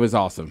Taryn. It was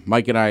awesome.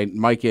 Mike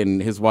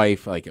and his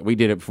wife, we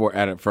did it before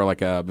a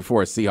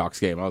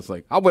Seahawks game. I was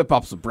like, I'll whip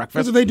up some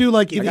breakfast. So they do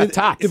like I got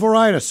tots. if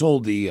Ore-Ida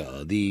sold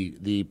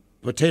the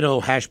potato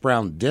hash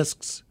brown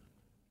discs,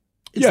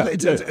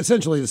 it's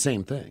essentially the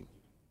same thing.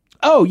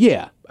 Oh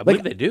yeah, I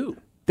believe they do.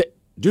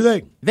 Do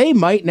they? They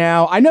might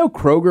now. I know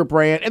Kroger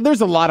brand, and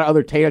there's a lot of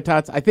other tater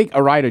tots. I think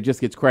Ore-Ida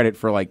just gets credit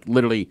for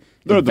literally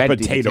They're the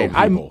inventing potato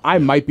people. I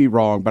might be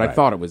wrong, but I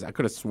thought it was. I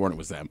could have sworn it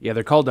was them. Yeah,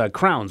 they're called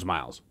crowns,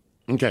 Miles.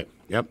 Okay.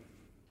 Yep.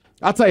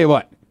 I'll tell you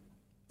what.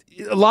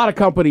 A lot of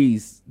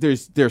companies,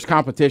 there's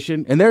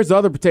competition, and there's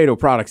other potato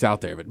products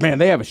out there, but man,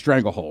 they have a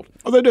stranglehold.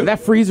 Oh, they do. That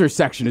freezer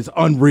section is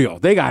unreal.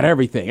 They got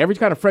everything. Every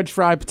kind of French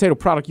fried potato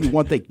product you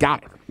want, they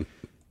got it.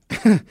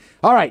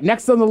 All right,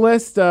 next on the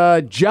list,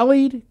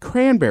 jellied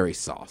cranberry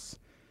sauce.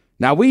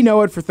 Now, we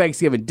know it for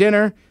Thanksgiving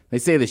dinner. They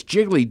say this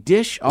jiggly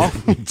dish. Oh,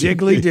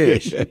 jiggly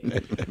dish.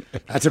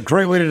 That's a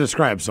great way to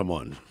describe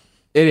someone.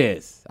 It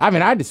is. I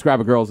mean, I describe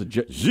a girl as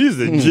she's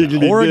a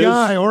jiggly or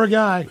dish. Or a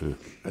guy.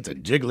 That's a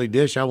jiggly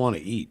dish I want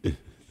to eat.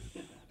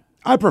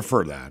 I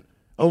prefer that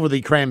over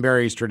the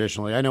cranberries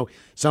traditionally. I know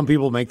some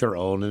people make their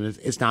own, and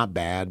it's not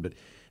bad, but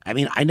I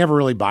mean, I never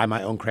really buy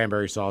my own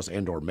cranberry sauce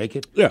and or make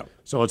it. Yeah.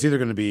 So it's either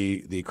going to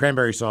be the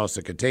cranberry sauce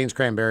that contains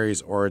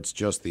cranberries or it's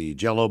just the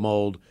Jell-O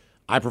mold.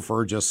 I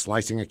prefer just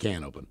slicing a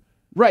can open.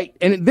 Right.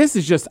 And this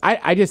is just,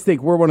 I just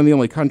think we're one of the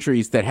only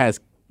countries that has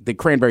the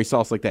cranberry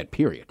sauce like that,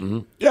 period.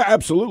 Yeah,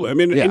 absolutely. I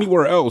mean,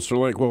 anywhere else, they're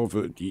like, well,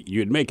 if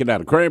you'd make it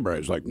out of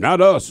cranberries. Like,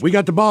 not us. We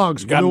got the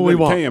bogs. Got what we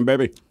want. can,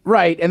 baby.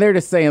 Right, and they're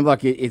just saying,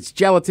 look, it's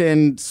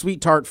gelatin,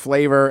 sweet tart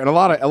flavor, and a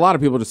lot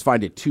of people just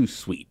find it too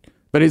sweet.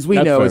 But as we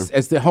That's know, fair.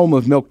 as the home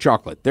of milk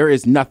chocolate, there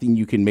is nothing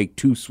you can make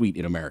too sweet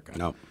in America.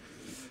 No.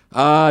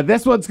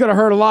 This one's going to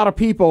hurt a lot of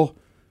people.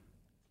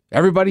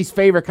 Everybody's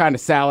favorite kind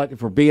of salad,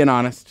 if we're being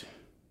honest.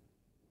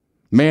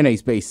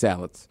 Mayonnaise-based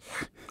salads.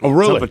 Oh,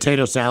 really? So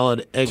potato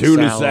salad, egg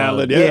Tuna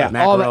salad, salad,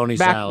 all macaroni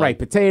that, salad. right?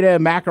 Potato,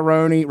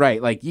 macaroni,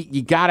 right? Like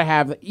you got to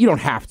have. You don't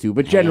have to,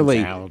 but generally,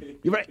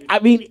 you're right. I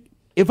mean,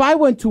 if I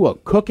went to a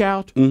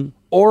cookout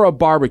or a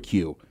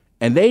barbecue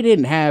and they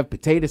didn't have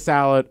potato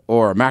salad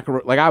or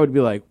macaroni, like I would be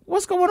like,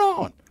 "What's going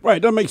on?"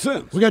 Right, that makes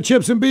sense. We got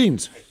chips and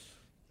beans.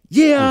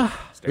 Yeah,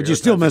 but you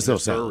still miss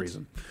those for a salads.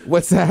 reason.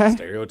 What's that?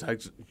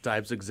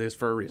 Stereotypes exist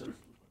for a reason.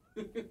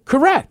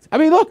 Correct. I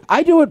mean, look,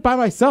 I do it by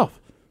myself.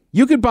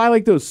 You could buy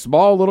like those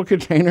small little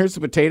containers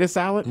of potato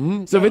salad.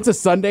 So if it's a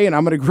Sunday and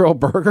I'm going to grill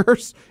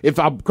burgers, if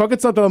I'm cooking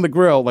something on the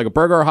grill, like a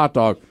burger or a hot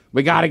dog,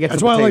 we got to get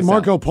That's some why I potato like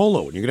salad. Marco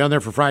Polo. When you go down there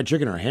for fried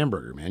chicken or a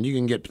hamburger, man, you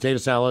can get potato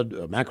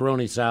salad,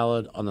 macaroni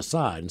salad on the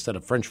side instead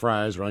of French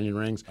fries or onion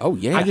rings. Oh,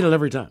 yeah. I get it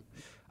every time.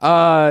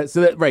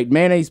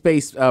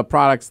 Mayonnaise-based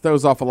products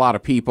throws off a lot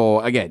of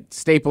people. Again,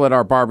 staple at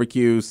our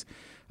barbecues.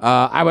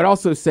 I would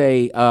also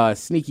say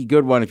sneaky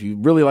good one if you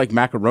really like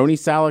macaroni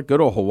salad, go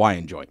to a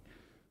Hawaiian joint.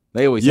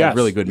 They always have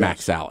really good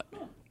mac salad.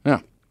 Yeah.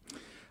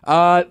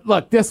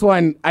 Look, this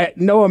one,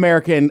 no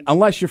American,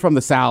 unless you're from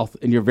the South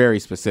and you're very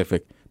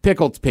specific,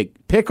 pickled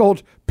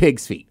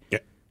pig's feet. Yeah,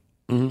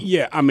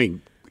 yeah, I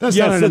mean, That's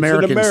yes, not an it's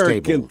American an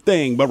American staple.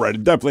 thing, but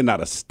definitely not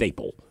a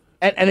staple.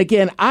 And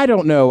again, I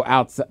don't know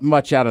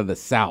much out of the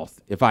South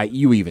if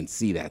you even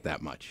see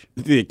that much.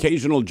 The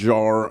occasional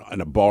jar in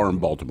a bar in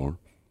Baltimore,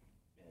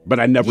 but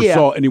I never Yeah.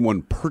 saw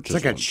anyone purchase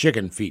It's like a one.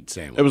 chicken feet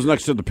sandwich. It was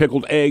next to the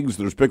pickled eggs.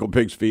 There's pickled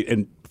pig's feet,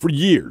 and for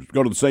years,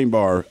 go to the same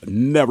bar,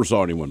 never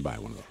saw anyone buy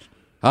one of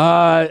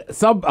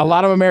those. A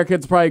lot of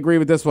Americans probably agree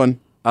with this one.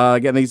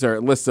 Again, these are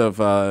lists of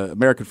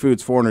American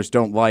foods foreigners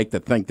don't like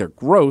that think they're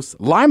gross.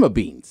 Lima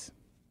beans.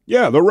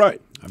 Yeah, they're right.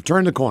 I've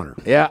turned the corner.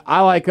 Yeah, I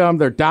like them.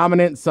 They're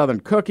dominant in Southern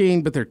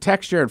cooking, but their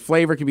texture and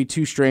flavor can be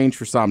too strange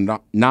for some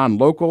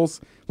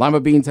non-locals. Lima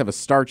beans have a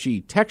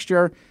starchy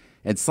texture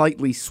and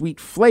slightly sweet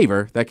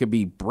flavor that can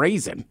be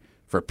brazen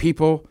for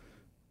people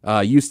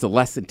used to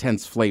less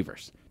intense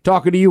flavors.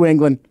 Talking to you,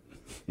 England.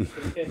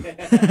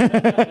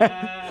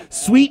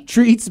 Sweet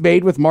treats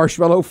made with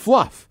marshmallow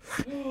fluff.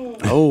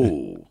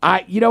 Oh.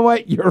 You know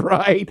what? You're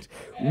right.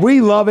 We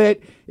love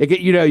it.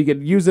 You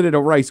can use it in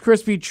a Rice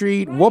Krispie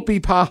treat,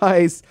 whoopie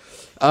pies.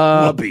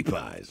 Whoopie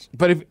pies.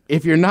 But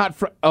if you're not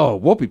from,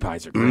 whoopie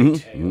pies are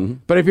great.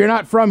 But if you're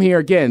not from here,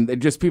 again,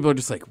 people are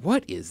just like,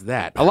 what is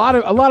that? A lot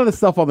of the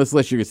stuff on this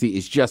list you're gonna see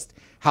is just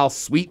how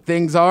sweet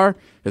things are.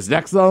 This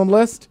next on the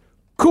list,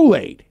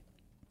 Kool-Aid.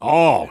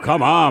 Oh,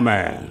 come on,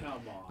 man.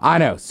 I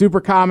know,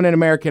 super common in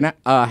American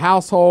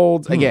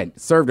households. Again,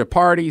 served at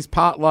parties,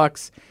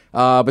 potlucks.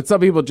 But some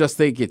people just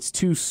think it's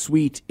too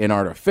sweet and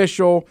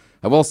artificial.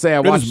 I will say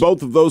It is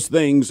both of those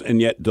things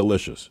and yet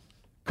delicious.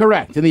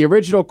 Correct. In the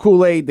original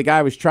Kool-Aid, the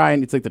guy was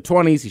trying, it's like the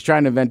 20s, he's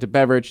trying to invent a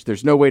beverage.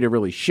 There's no way to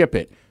really ship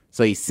it.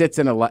 So he sits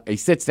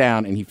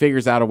down and he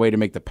figures out a way to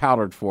make the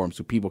powdered form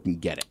so people can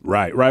get it.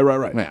 Right.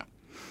 Yeah.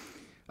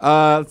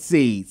 Let's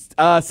see.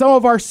 Some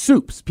of our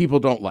soups people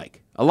don't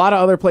like. A lot of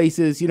other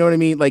places, you know what I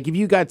mean? Like if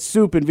you got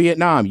soup in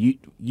Vietnam, you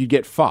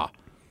get pho.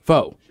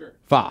 Pho.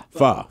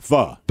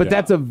 Pho. But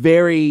that's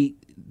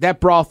that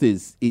broth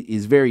is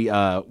very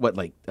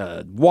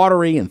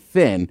watery and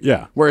thin.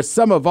 Yeah. Whereas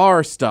some of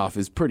our stuff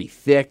is pretty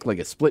thick, like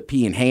a split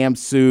pea and ham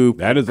soup.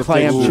 That is a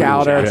clam thick soup.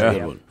 chowder.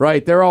 Yeah.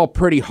 Right. They're all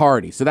pretty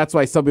hearty. So that's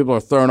why some people are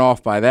thrown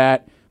off by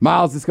that.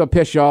 Miles, it's gonna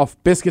piss you off.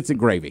 Biscuits and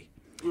gravy.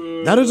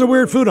 That is a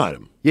weird food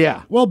item.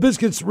 Yeah. Well,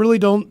 biscuits really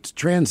don't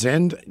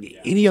transcend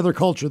any other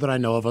culture that I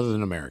know of other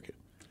than American.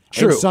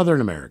 True. And Southern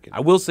American.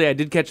 I will say I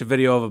did catch a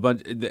video of a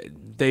bunch.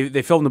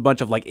 They filmed a bunch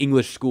of like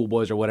English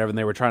schoolboys or whatever, and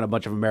they were trying a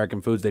bunch of American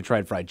foods. They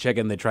tried fried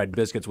chicken. They tried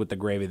biscuits with the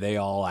gravy. They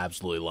all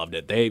absolutely loved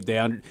it. They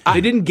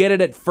didn't get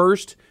it at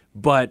first,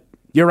 but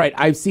you're right.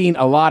 I've seen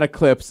a lot of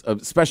clips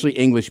of especially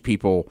English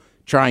people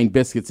trying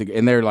biscuits,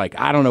 and they're like,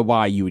 I don't know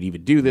why you would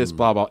even do this,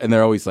 blah blah. And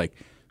they're always like,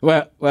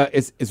 well,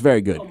 it's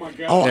very good. Oh my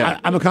God. Yeah.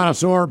 I'm a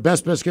connoisseur.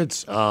 Best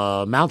biscuits,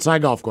 Mount Si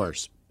Golf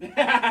Course.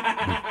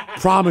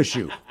 Promise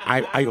you,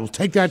 I will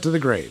take that to the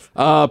grave.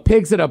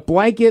 Pigs in a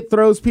blanket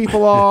throws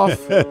people off,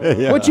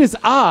 which is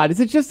odd. Is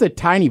it just a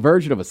tiny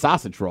version of a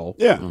sausage roll?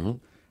 Yeah. Mm-hmm.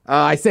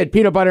 I said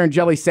peanut butter and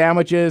jelly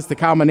sandwiches. The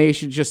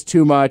combination just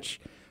too much.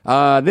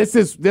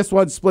 This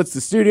one splits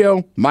the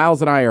studio.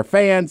 Miles and I are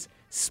fans.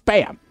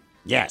 Spam.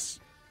 Yes.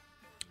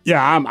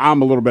 Yeah,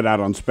 I'm a little bit out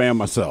on Spam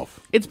myself.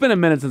 it's been a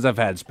minute since I've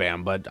had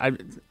Spam. But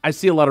I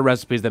see a lot of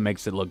recipes that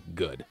makes it look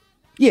good.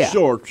 Yeah.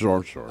 Sure.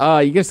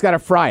 You just got to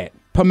fry it.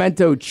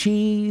 Pimento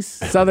cheese,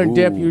 southern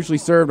dip, usually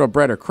served on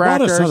bread or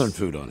crackers. A lot of southern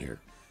food on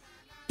here.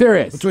 There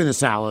is. Between the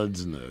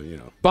salads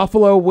and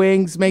Buffalo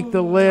wings make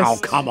the list. Oh,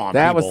 come on,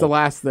 That was people. the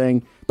last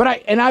thing.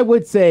 But I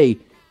would say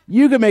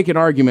you can make an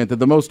argument that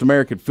the most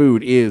American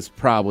food is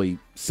probably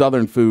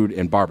Southern food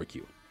and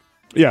barbecue.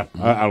 Yeah,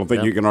 I don't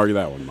think you can argue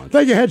that one much.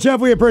 Thank you, Head Chef.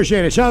 We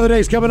appreciate it. Shot of the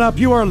Day's coming up.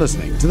 You are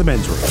listening to The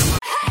Men's Room.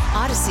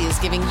 Odyssey is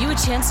giving you a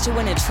chance to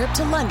win a trip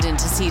to London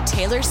to see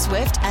Taylor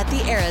Swift at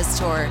the Eras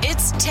Tour.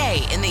 It's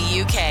Tay in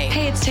the UK.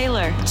 Hey, it's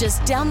Taylor.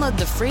 Just download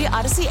the free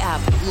Odyssey app,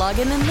 log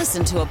in and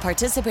listen to a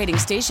participating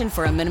station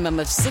for a minimum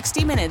of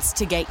 60 minutes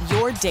to get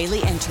your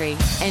daily entry.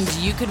 And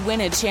you could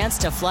win a chance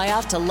to fly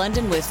off to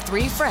London with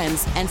 3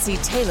 friends and see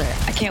Taylor.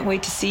 I can't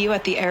wait to see you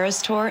at the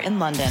Eras Tour in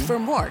London. For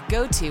more,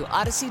 go to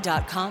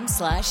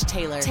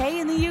odyssey.com/Taylor. Tay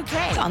in the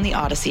UK. It's on the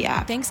Odyssey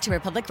app. Thanks to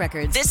Republic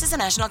Records. This is a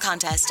national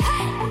contest.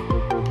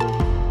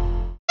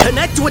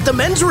 Connect with the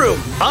Men's Room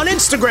on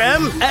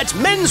Instagram at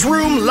Men's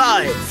Room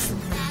Live.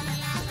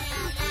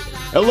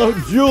 Hello,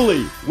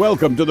 Julie.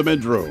 Welcome to the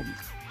Men's Room.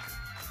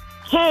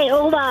 Hey,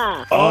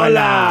 hola.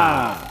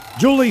 Hola.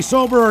 Julie,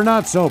 sober or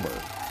not sober?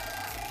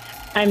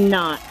 I'm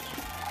not.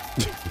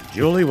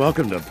 Julie,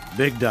 welcome to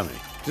Big Dummy.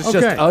 Is this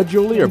just a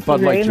Julie or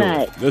Bud Light Julie?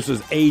 much. This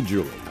is a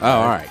Julie. Oh,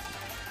 all right.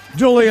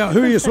 Julie,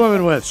 who are you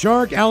swimming with?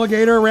 Shark,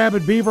 alligator,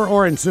 rabid, beaver,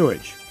 or in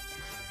sewage?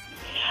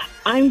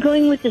 I'm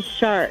going with the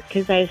shark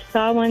because I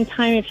saw one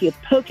time if you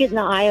poke it in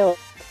the eye, it'll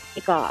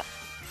take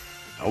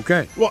off.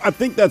 Okay. Well, I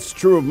think that's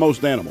true of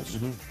most animals.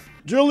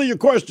 Julie, your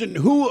question,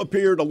 who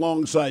appeared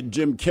alongside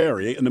Jim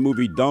Carrey in the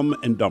movie Dumb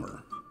and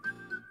Dumber?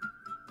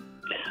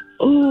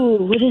 Ooh,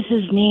 what is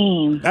his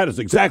name? That is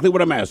exactly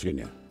what I'm asking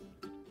you.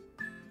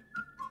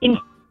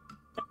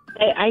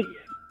 I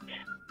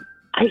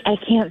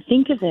can't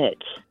think of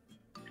it.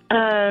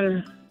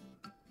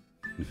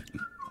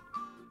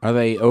 Are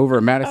they over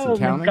at Madison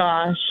County? Oh, my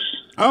gosh.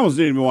 I almost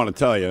didn't even want to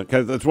tell you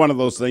because it's one of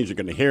those things you're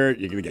going to hear it.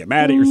 You're going to get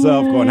mad at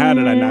yourself going, how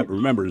did I not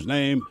remember his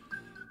name?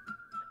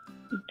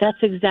 That's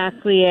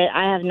exactly it.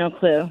 I have no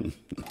clue.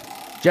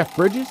 Jeff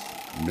Bridges?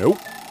 Nope.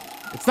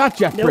 It's not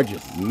Jeff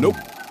Bridges. Nope.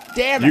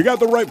 Damn it. You got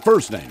the right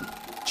first name.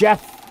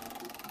 Jeff.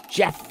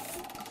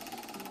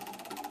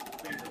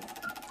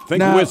 Think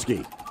No.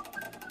 whiskey.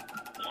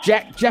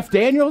 Jeff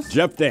Daniels?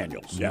 Jeff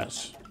Daniels,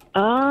 yes.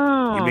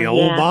 Oh, Give me a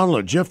whole bottle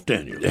of Jeff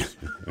Daniels.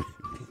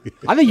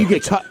 I think you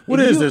get cut. What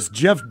is this,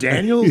 Jeff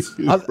Daniels?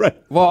 Right.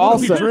 Well, What are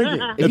we also, drinking?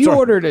 if you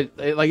ordered it,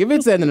 like if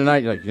it's the end of the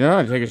night, you're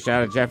like, take a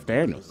shot of Jeff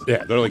Daniels.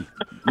 Yeah, they're like,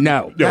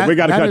 No. yeah, we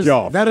got to cut you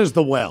off. That is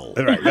the well.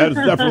 Right, that is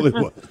definitely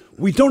what.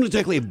 We don't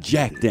exactly have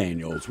Jack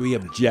Daniels. We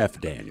have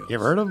Jeff Daniels. You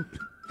ever heard of him?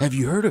 Have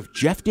you heard of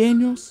Jeff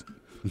Daniels?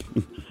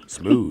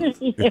 Smooth.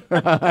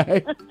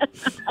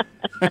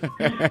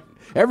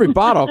 Every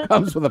bottle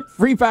comes with a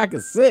free pack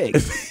of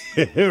cigs.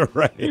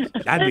 Right.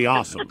 That'd be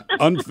awesome.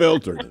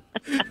 Unfiltered.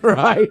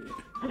 Right?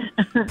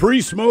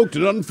 Pre-smoked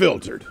and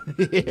unfiltered.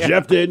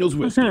 Jeff Daniels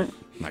whiskey.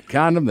 A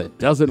condom that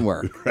doesn't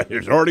work. Right,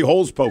 there's already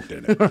holes poked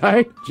in it.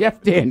 Right?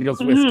 Jeff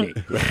Daniels whiskey.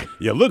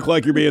 You look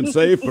like you're being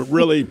safe, but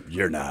really,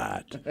 you're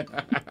not.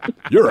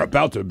 You're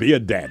about to be a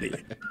daddy.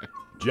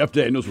 Jeff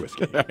Daniels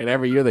whiskey. And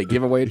every year they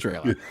give away a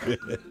trailer.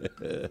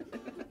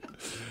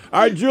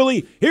 All right,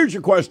 Julie, here's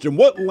your question.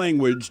 What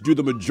language do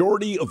the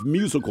majority of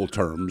musical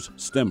terms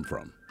stem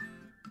from?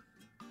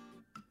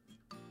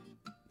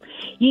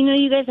 You know,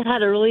 you guys have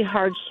had a really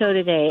hard show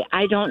today.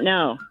 I don't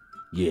know.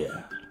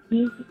 Yeah.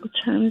 Musical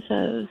terms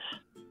of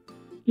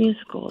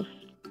musicals.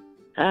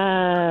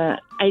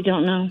 I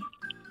don't know.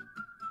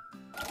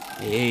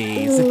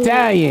 Hey, it's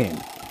Italian.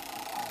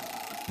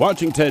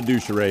 Watching Ted do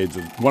charades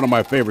is one of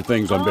my favorite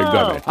things on Big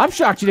Dummy. I'm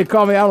shocked you didn't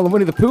call me out on the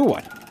Winnie the Pooh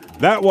one.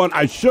 That one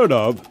I should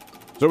have.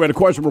 So we had a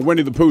question where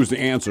Winnie the Pooh's the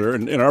answer,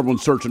 and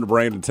everyone's searching the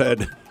brain, and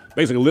Ted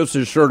basically lifts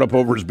his shirt up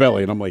over his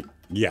belly, and I'm like,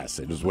 yes,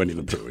 it is Winnie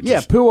the Pooh.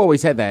 Yeah, Pooh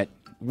always had that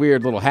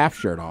weird little half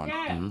shirt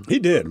on. He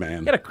did,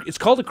 man. It's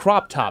called a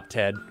crop top,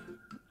 Ted.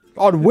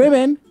 On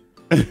women.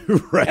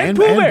 Right.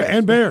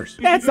 And bears.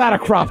 That's not a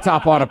crop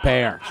top on a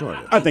bear. Sure.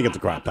 I think it's a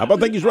crop top. I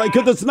think he's right,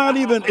 because it's not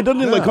even, it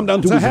doesn't even like come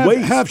down to It's a his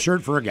waist. half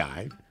shirt for a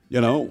guy. You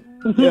know?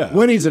 Yeah.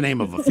 Winnie's the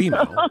name of a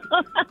female.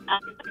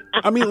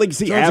 I mean, like,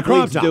 see, So it's a crop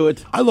athletes top. do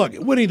it. I look,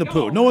 Winnie the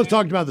Pooh. No one's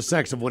talked about the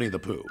sex of Winnie the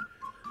Pooh.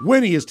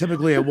 Winnie is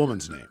typically a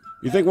woman's name.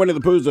 You think Winnie the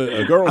Pooh's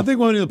a girl? I think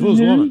Winnie the Pooh's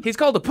a woman. He's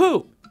called a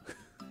Pooh.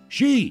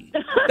 She.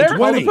 They're It's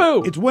called a Winnie.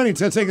 Pooh. It's Winnie. It's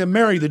that saying to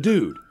marry the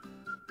dude.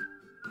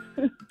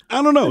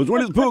 I don't know. Is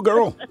Winnie the Pooh a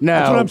girl? No,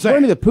 That's what I'm saying.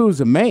 Winnie the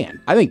Pooh's a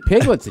man. I think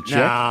Piglet's a chick.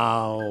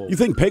 No. You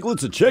think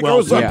Piglet's a chick? Well, I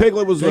always thought yeah.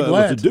 Piglet was a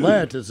dude.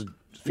 Piglet is a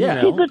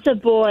female. Piglet's a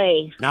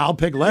boy. Now,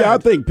 Piglet. Yeah, I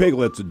think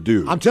Piglet's a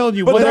dude. I'm telling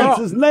you But what. that's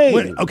his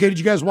name. Okay, did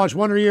you guys watch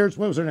Wonder Years?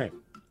 What was her name?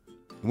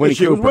 Winnie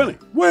she was Cooper. Winnie.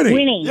 Winnie.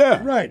 Winnie.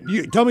 Yeah. Right.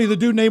 You tell me the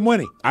dude named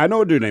Winnie. I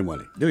know a dude named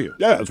Winnie. Do you?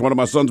 Yeah, it's one of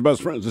my son's best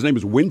friends. His name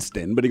is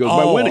Winston, but he goes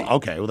by Winnie.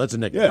 Okay. Well, that's a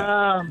nickname.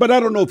 Yeah. But I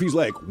don't know if he's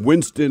like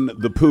Winston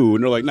the Pooh,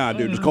 and they're like, nah,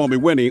 dude, just call me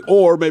Winnie.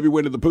 Or maybe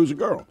Winnie the Pooh's a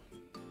girl.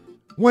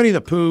 Winnie the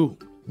Pooh,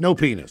 no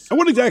penis. And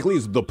what exactly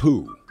is the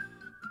Pooh?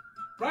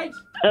 Right?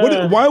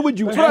 Why would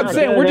you? That's what I'm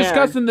saying. We're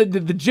discussing the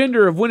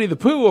gender of Winnie the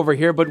Pooh over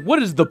here, but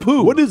what is the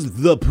Pooh? What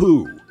is the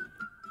Pooh?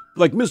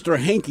 Like Mr.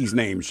 Hanky's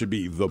name should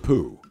be the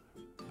Pooh.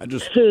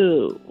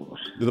 Pooh.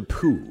 The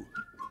Pooh.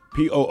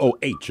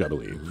 P-O-O-H, I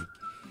believe.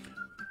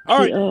 All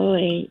right.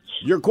 P-O-H.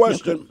 Your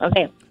question.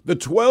 Okay. The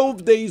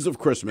 12 days of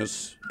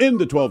Christmas, in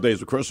the 12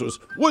 days of Christmas,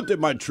 what did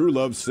my true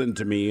love send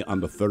to me on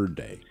the third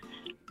day?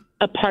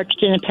 A partridge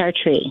in a pear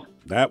tree.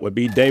 That would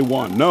be day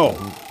one. No,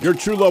 your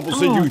true love will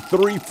send you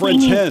 3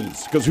 French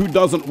hens, because who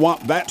doesn't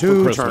want that for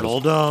 2 Christmas? turtle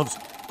doves.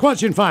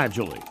 Question 5,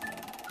 Julie.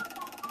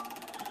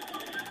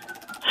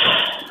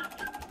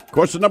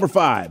 Question number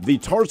 5. The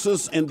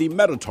tarsus and the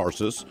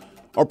metatarsus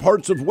are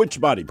parts of which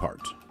body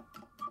part?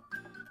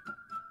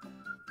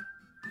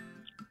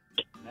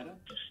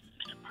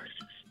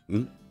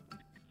 Hmm?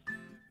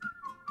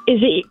 Is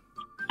it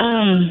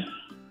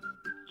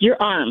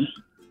your arm?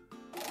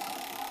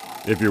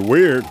 If you're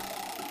weird.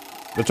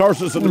 The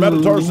tarsus and the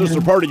metatarsus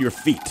are part of your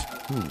feet.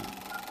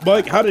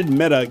 Mike, how did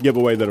Meta give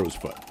away that it was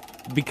foot?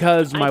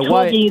 Because my I told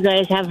wife. you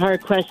guys have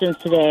hard questions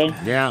today.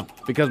 Yeah.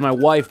 Because my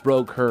wife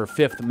broke her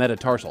 5th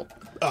metatarsal.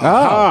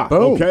 Ah,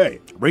 boom. okay.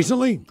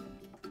 Recently?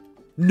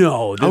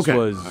 No, this Okay.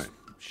 was All right.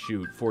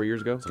 shoot 4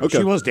 years ago.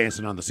 She was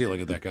dancing on the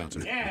ceiling at that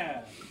concert.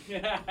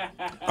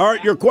 All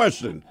right, your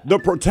question. The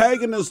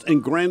protagonist in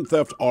Grand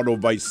Theft Auto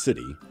Vice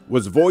City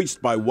was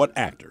voiced by what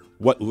actor?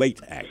 What late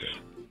actor?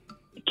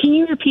 Can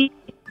you repeat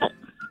that?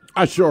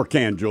 I sure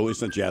can, Julie,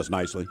 since you asked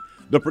nicely.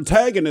 The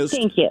protagonist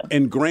Thank you.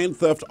 in Grand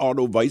Theft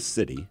Auto Vice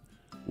City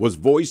was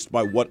voiced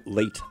by what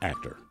late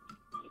actor?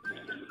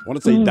 I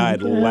want to say he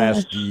died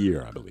last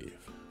year, I believe.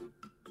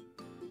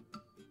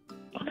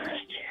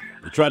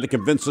 He tried to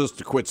convince us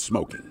to quit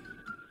smoking.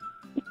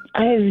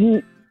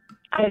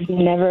 I've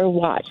never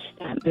watched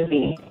that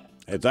movie.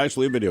 It's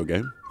actually a video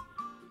game.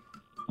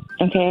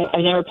 Okay,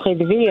 I've never played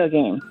the video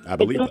game. I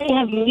believe Don't it. they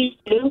have movies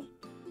too?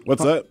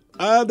 What's that?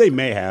 They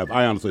may have.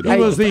 I honestly don't He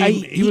know. was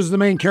he was the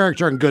main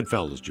character in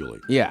Goodfellas, Julie.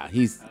 Yeah,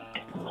 he's.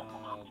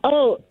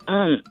 Oh,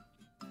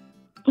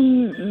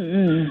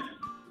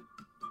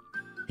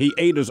 He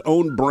ate his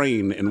own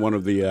brain in one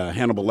of the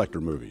Hannibal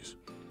Lecter movies.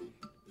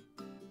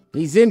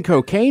 He's in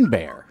Cocaine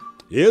Bear.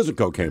 He is a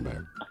cocaine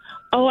bear.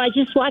 Oh, I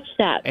just watched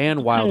that.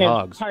 And Wild kind of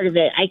Hogs. Part of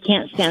it. I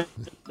can't stand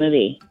the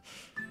movie.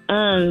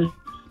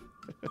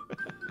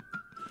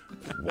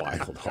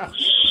 Wild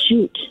Hogs.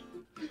 Shoot.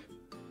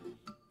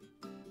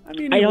 I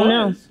mean, I don't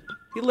know.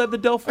 He led the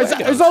Del There's,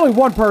 Fuego. there's only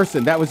one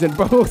person that was in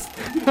both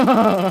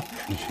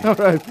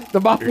the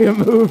Mafia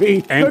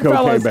movie And Goodfellas,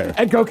 Cocaine Bear.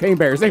 and Cocaine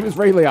Bear. His name is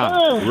Ray Liotta.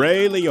 Oh,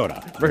 Ray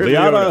Liotta. Ray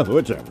Liotta, Liotta.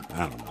 whichever.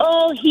 I don't know.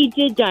 oh, he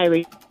did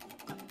die.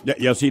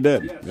 Yes, he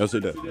did. Yes, he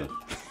did.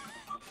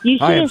 You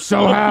should I am have so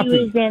said he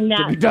happy was in that.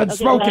 to be done Okay,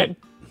 smoking. go ahead.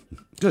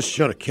 Just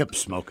should have kept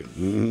smoking.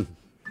 Mm-hmm.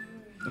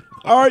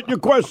 All right, your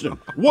question.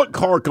 What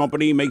car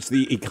company makes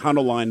the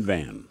Econoline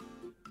van?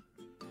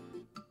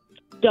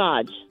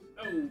 Dodge.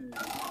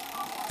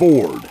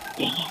 Ford.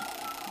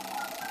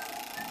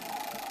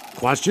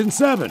 Question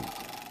 7.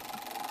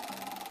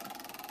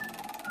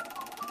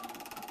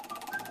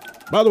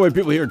 By the way,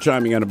 people here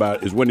chiming in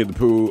about is Winnie the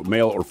Pooh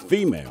male or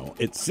female?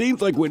 It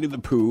seems like Winnie the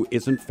Pooh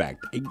is in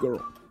fact a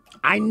girl.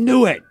 I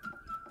knew it.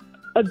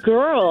 A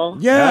girl?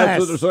 Yes. That's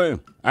what they're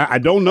saying. I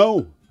don't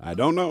know. I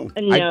don't know.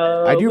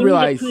 No. I do Winnie the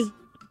realize Pooh's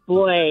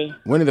boy.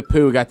 Winnie the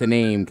Pooh got the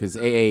name because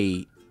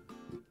A.A.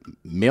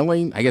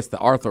 Milling, I guess the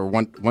Arthur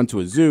went to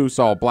a zoo,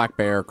 saw a black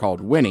bear called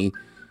Winnie,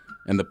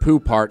 and the Pooh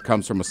part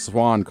comes from a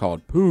swan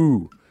called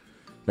Pooh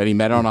that he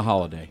met on a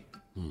holiday.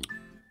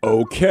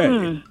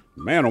 Okay.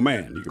 Man, oh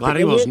man. You Glad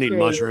he wasn't eating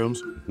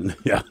mushrooms.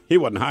 Yeah, he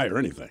wasn't high or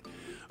anything.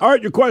 All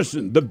right, your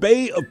question. The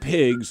Bay of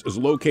Pigs is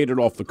located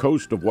off the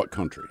coast of what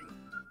country?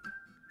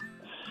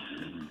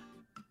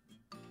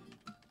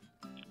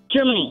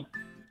 Germany.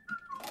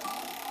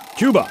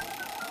 Cuba.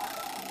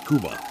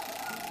 Cuba.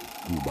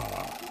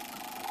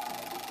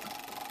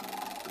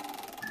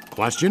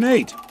 Question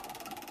 8.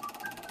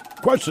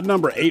 Question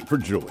number 8 for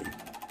Julie.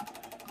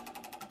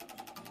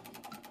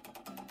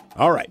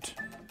 All right.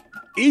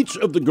 Each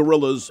of the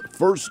Gorillaz'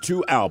 first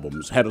 2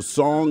 albums had a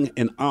song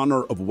in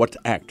honor of what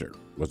actor?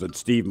 Was it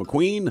Steve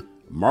McQueen,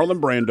 Marlon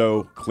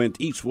Brando, Clint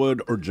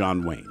Eastwood, or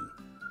John Wayne?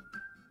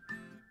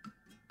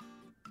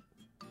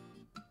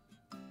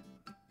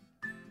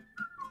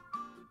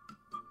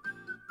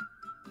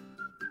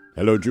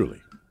 Hello,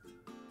 Julie.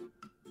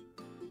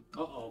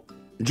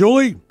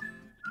 Julie?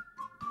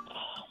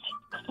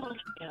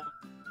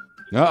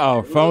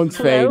 Uh-oh, phone's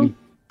Hello? fading.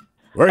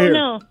 We're Oh, here.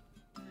 no.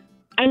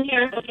 I'm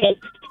here. Okay.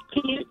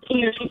 Can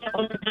you repeat that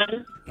one more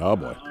time? Oh,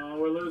 boy. Oh,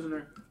 we're losing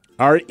her.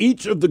 All right,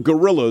 each of the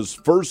Gorillaz'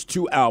 first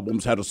 2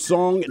 albums had a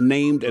song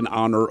named in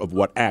honor of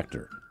what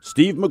actor?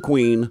 Steve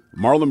McQueen,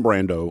 Marlon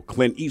Brando,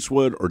 Clint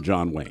Eastwood, or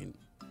John Wayne?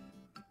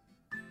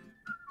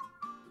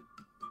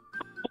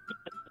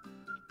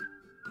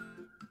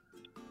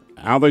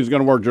 I don't think it's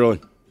going to work,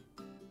 Julie.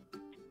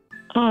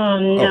 Oh,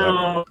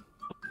 no.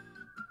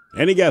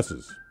 Any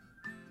guesses?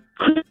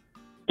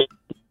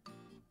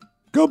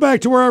 Go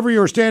back to wherever you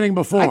were standing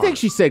before. I think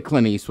she said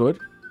Clint Eastwood.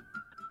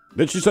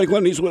 Did she say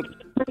Clint Eastwood?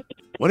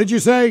 What did you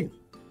say?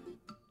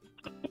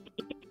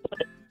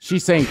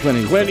 She's saying Clint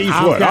Eastwood. Clint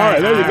Eastwood. Okay. All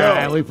right, there you go. All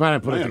right, we finally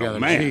put it Man, together. oh,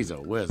 man. Jeez,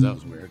 oh, whiz, that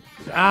was weird.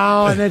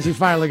 Oh, and then she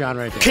finally gone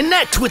right there.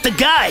 Connect with the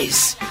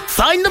guys.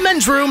 Find the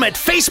men's room at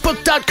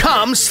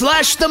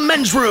facebook.com/the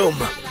men's room.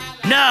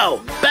 Now,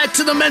 back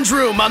to the Men's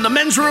Room on the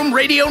Men's Room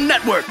Radio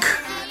Network.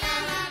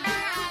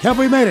 Have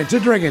we made it to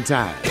drinking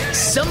time?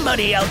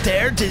 Somebody out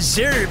there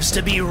deserves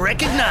to be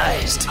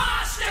recognized.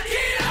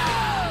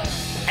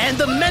 And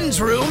the Men's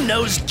Room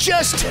knows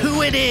just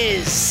who it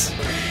is.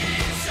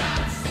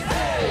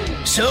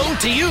 So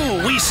to you,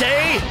 we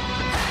say,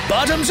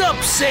 bottoms up,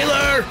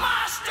 sailor.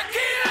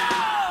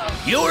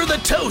 You're the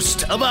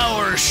toast of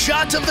our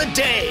shot of the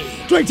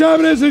day. Drink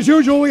time it is as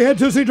usual. We head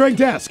to the drink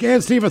desk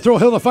and Steve at Thrill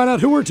Hill to find out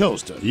who we're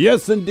toasting.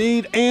 Yes,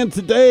 indeed. And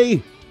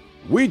today,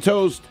 we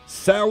toast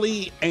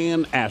Sally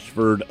Ann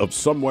Ashford of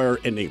somewhere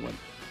in England.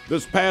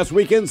 This past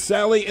weekend,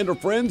 Sally and her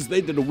friends,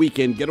 they did a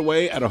weekend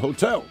getaway at a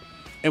hotel.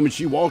 And when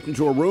she walked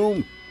into a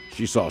room,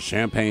 she saw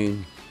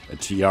champagne, a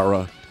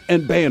tiara,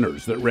 and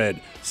banners that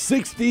read,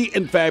 60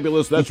 and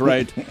fabulous. That's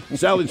right.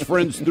 Sally's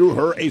friends threw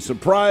her a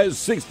surprise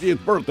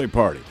 60th birthday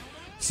party.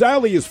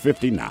 Sally is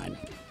 59.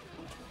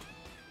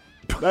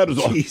 That is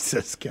all.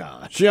 Jesus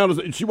God. She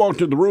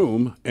walked into the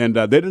room, and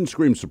they didn't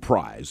scream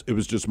surprise. It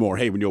was just more,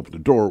 hey, when you open the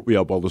door, we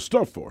have all this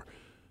stuff for her.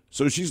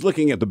 So she's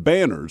looking at the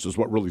banners is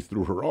what really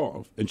threw her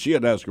off. And she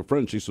had to ask her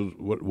friend, she says,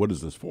 what is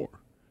this for?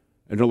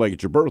 And they're like,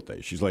 it's your birthday.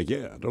 She's like,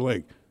 yeah. They're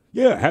like,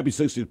 yeah, happy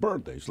 60th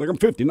birthday. She's like, I'm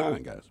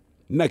 59, guys.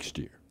 Next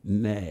year.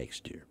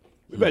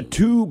 We've had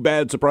two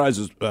bad surprise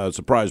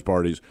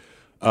parties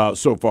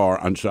so far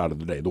on Shot of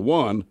the Day. The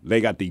one,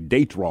 they got the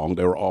date wrong.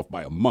 They were off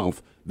by a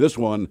month. This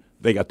one,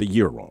 they got the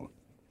year wrong.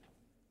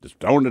 Just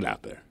throwing it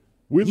out there.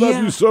 We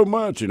love you so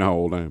much. You know how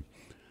old I am.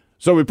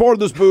 So we pour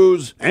this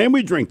booze, and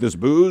we drink this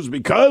booze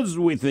because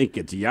we think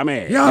it's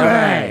yummy.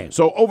 Yummy!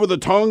 So over the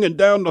tongue and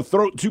down the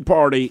throat to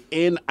party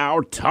in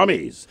our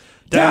tummies.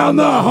 Down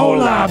the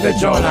hola,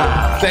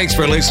 bichola. Thanks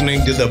for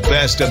listening to the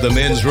Best of the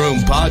Men's Room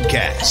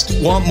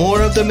podcast. Want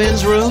more of the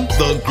Men's Room?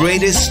 The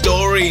greatest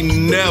story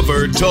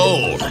never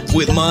told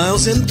with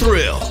Miles and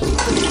Thrill.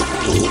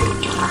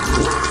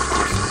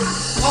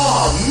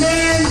 Oh,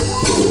 man.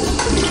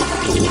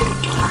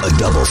 A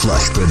Double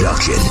Flush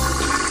production.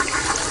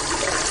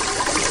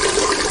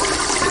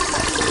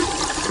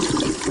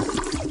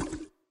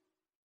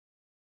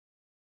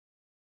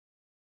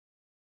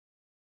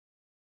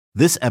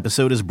 This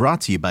episode is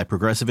brought to you by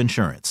Progressive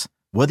Insurance.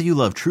 Whether you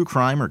love true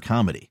crime or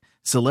comedy,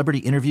 celebrity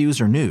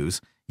interviews or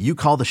news, you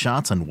call the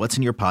shots on what's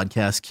in your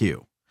podcast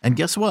queue. And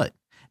guess what?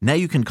 Now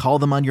you can call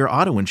them on your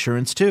auto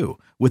insurance too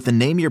with the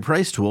Name Your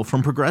Price tool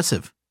from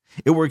Progressive.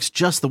 It works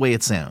just the way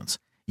it sounds.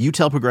 You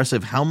tell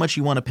Progressive how much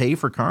you want to pay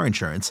for car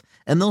insurance,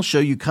 and they'll show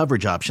you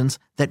coverage options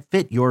that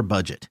fit your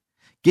budget.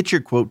 Get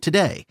your quote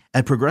today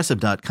at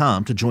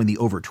Progressive.com to join the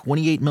over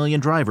 28 million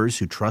drivers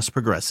who trust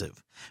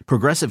Progressive.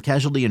 Progressive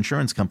Casualty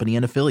Insurance Company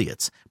and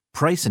Affiliates.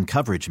 Price and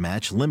coverage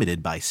match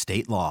limited by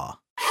state law.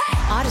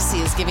 Odyssey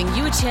is giving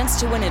you a chance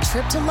to win a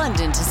trip to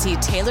London to see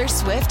Taylor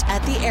Swift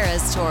at the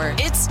Eras Tour.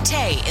 It's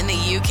Tay in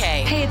the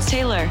UK. Hey, it's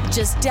Taylor.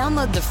 Just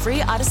download the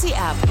free Odyssey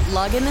app,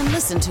 log in and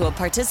listen to a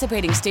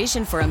participating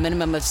station for a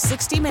minimum of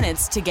 60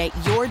 minutes to get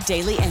your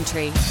daily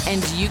entry.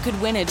 And you could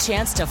win a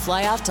chance to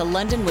fly off to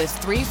London with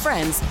 3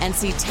 friends and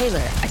see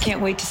Taylor. I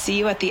can't wait to see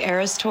you at the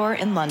Eras Tour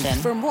in London.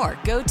 For more,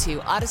 go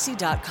to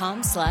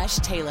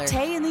odyssey.com/Taylor.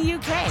 Tay in the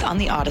UK. On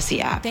the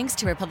Odyssey app. Thanks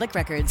to Republic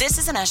Records. This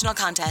is a national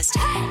contest.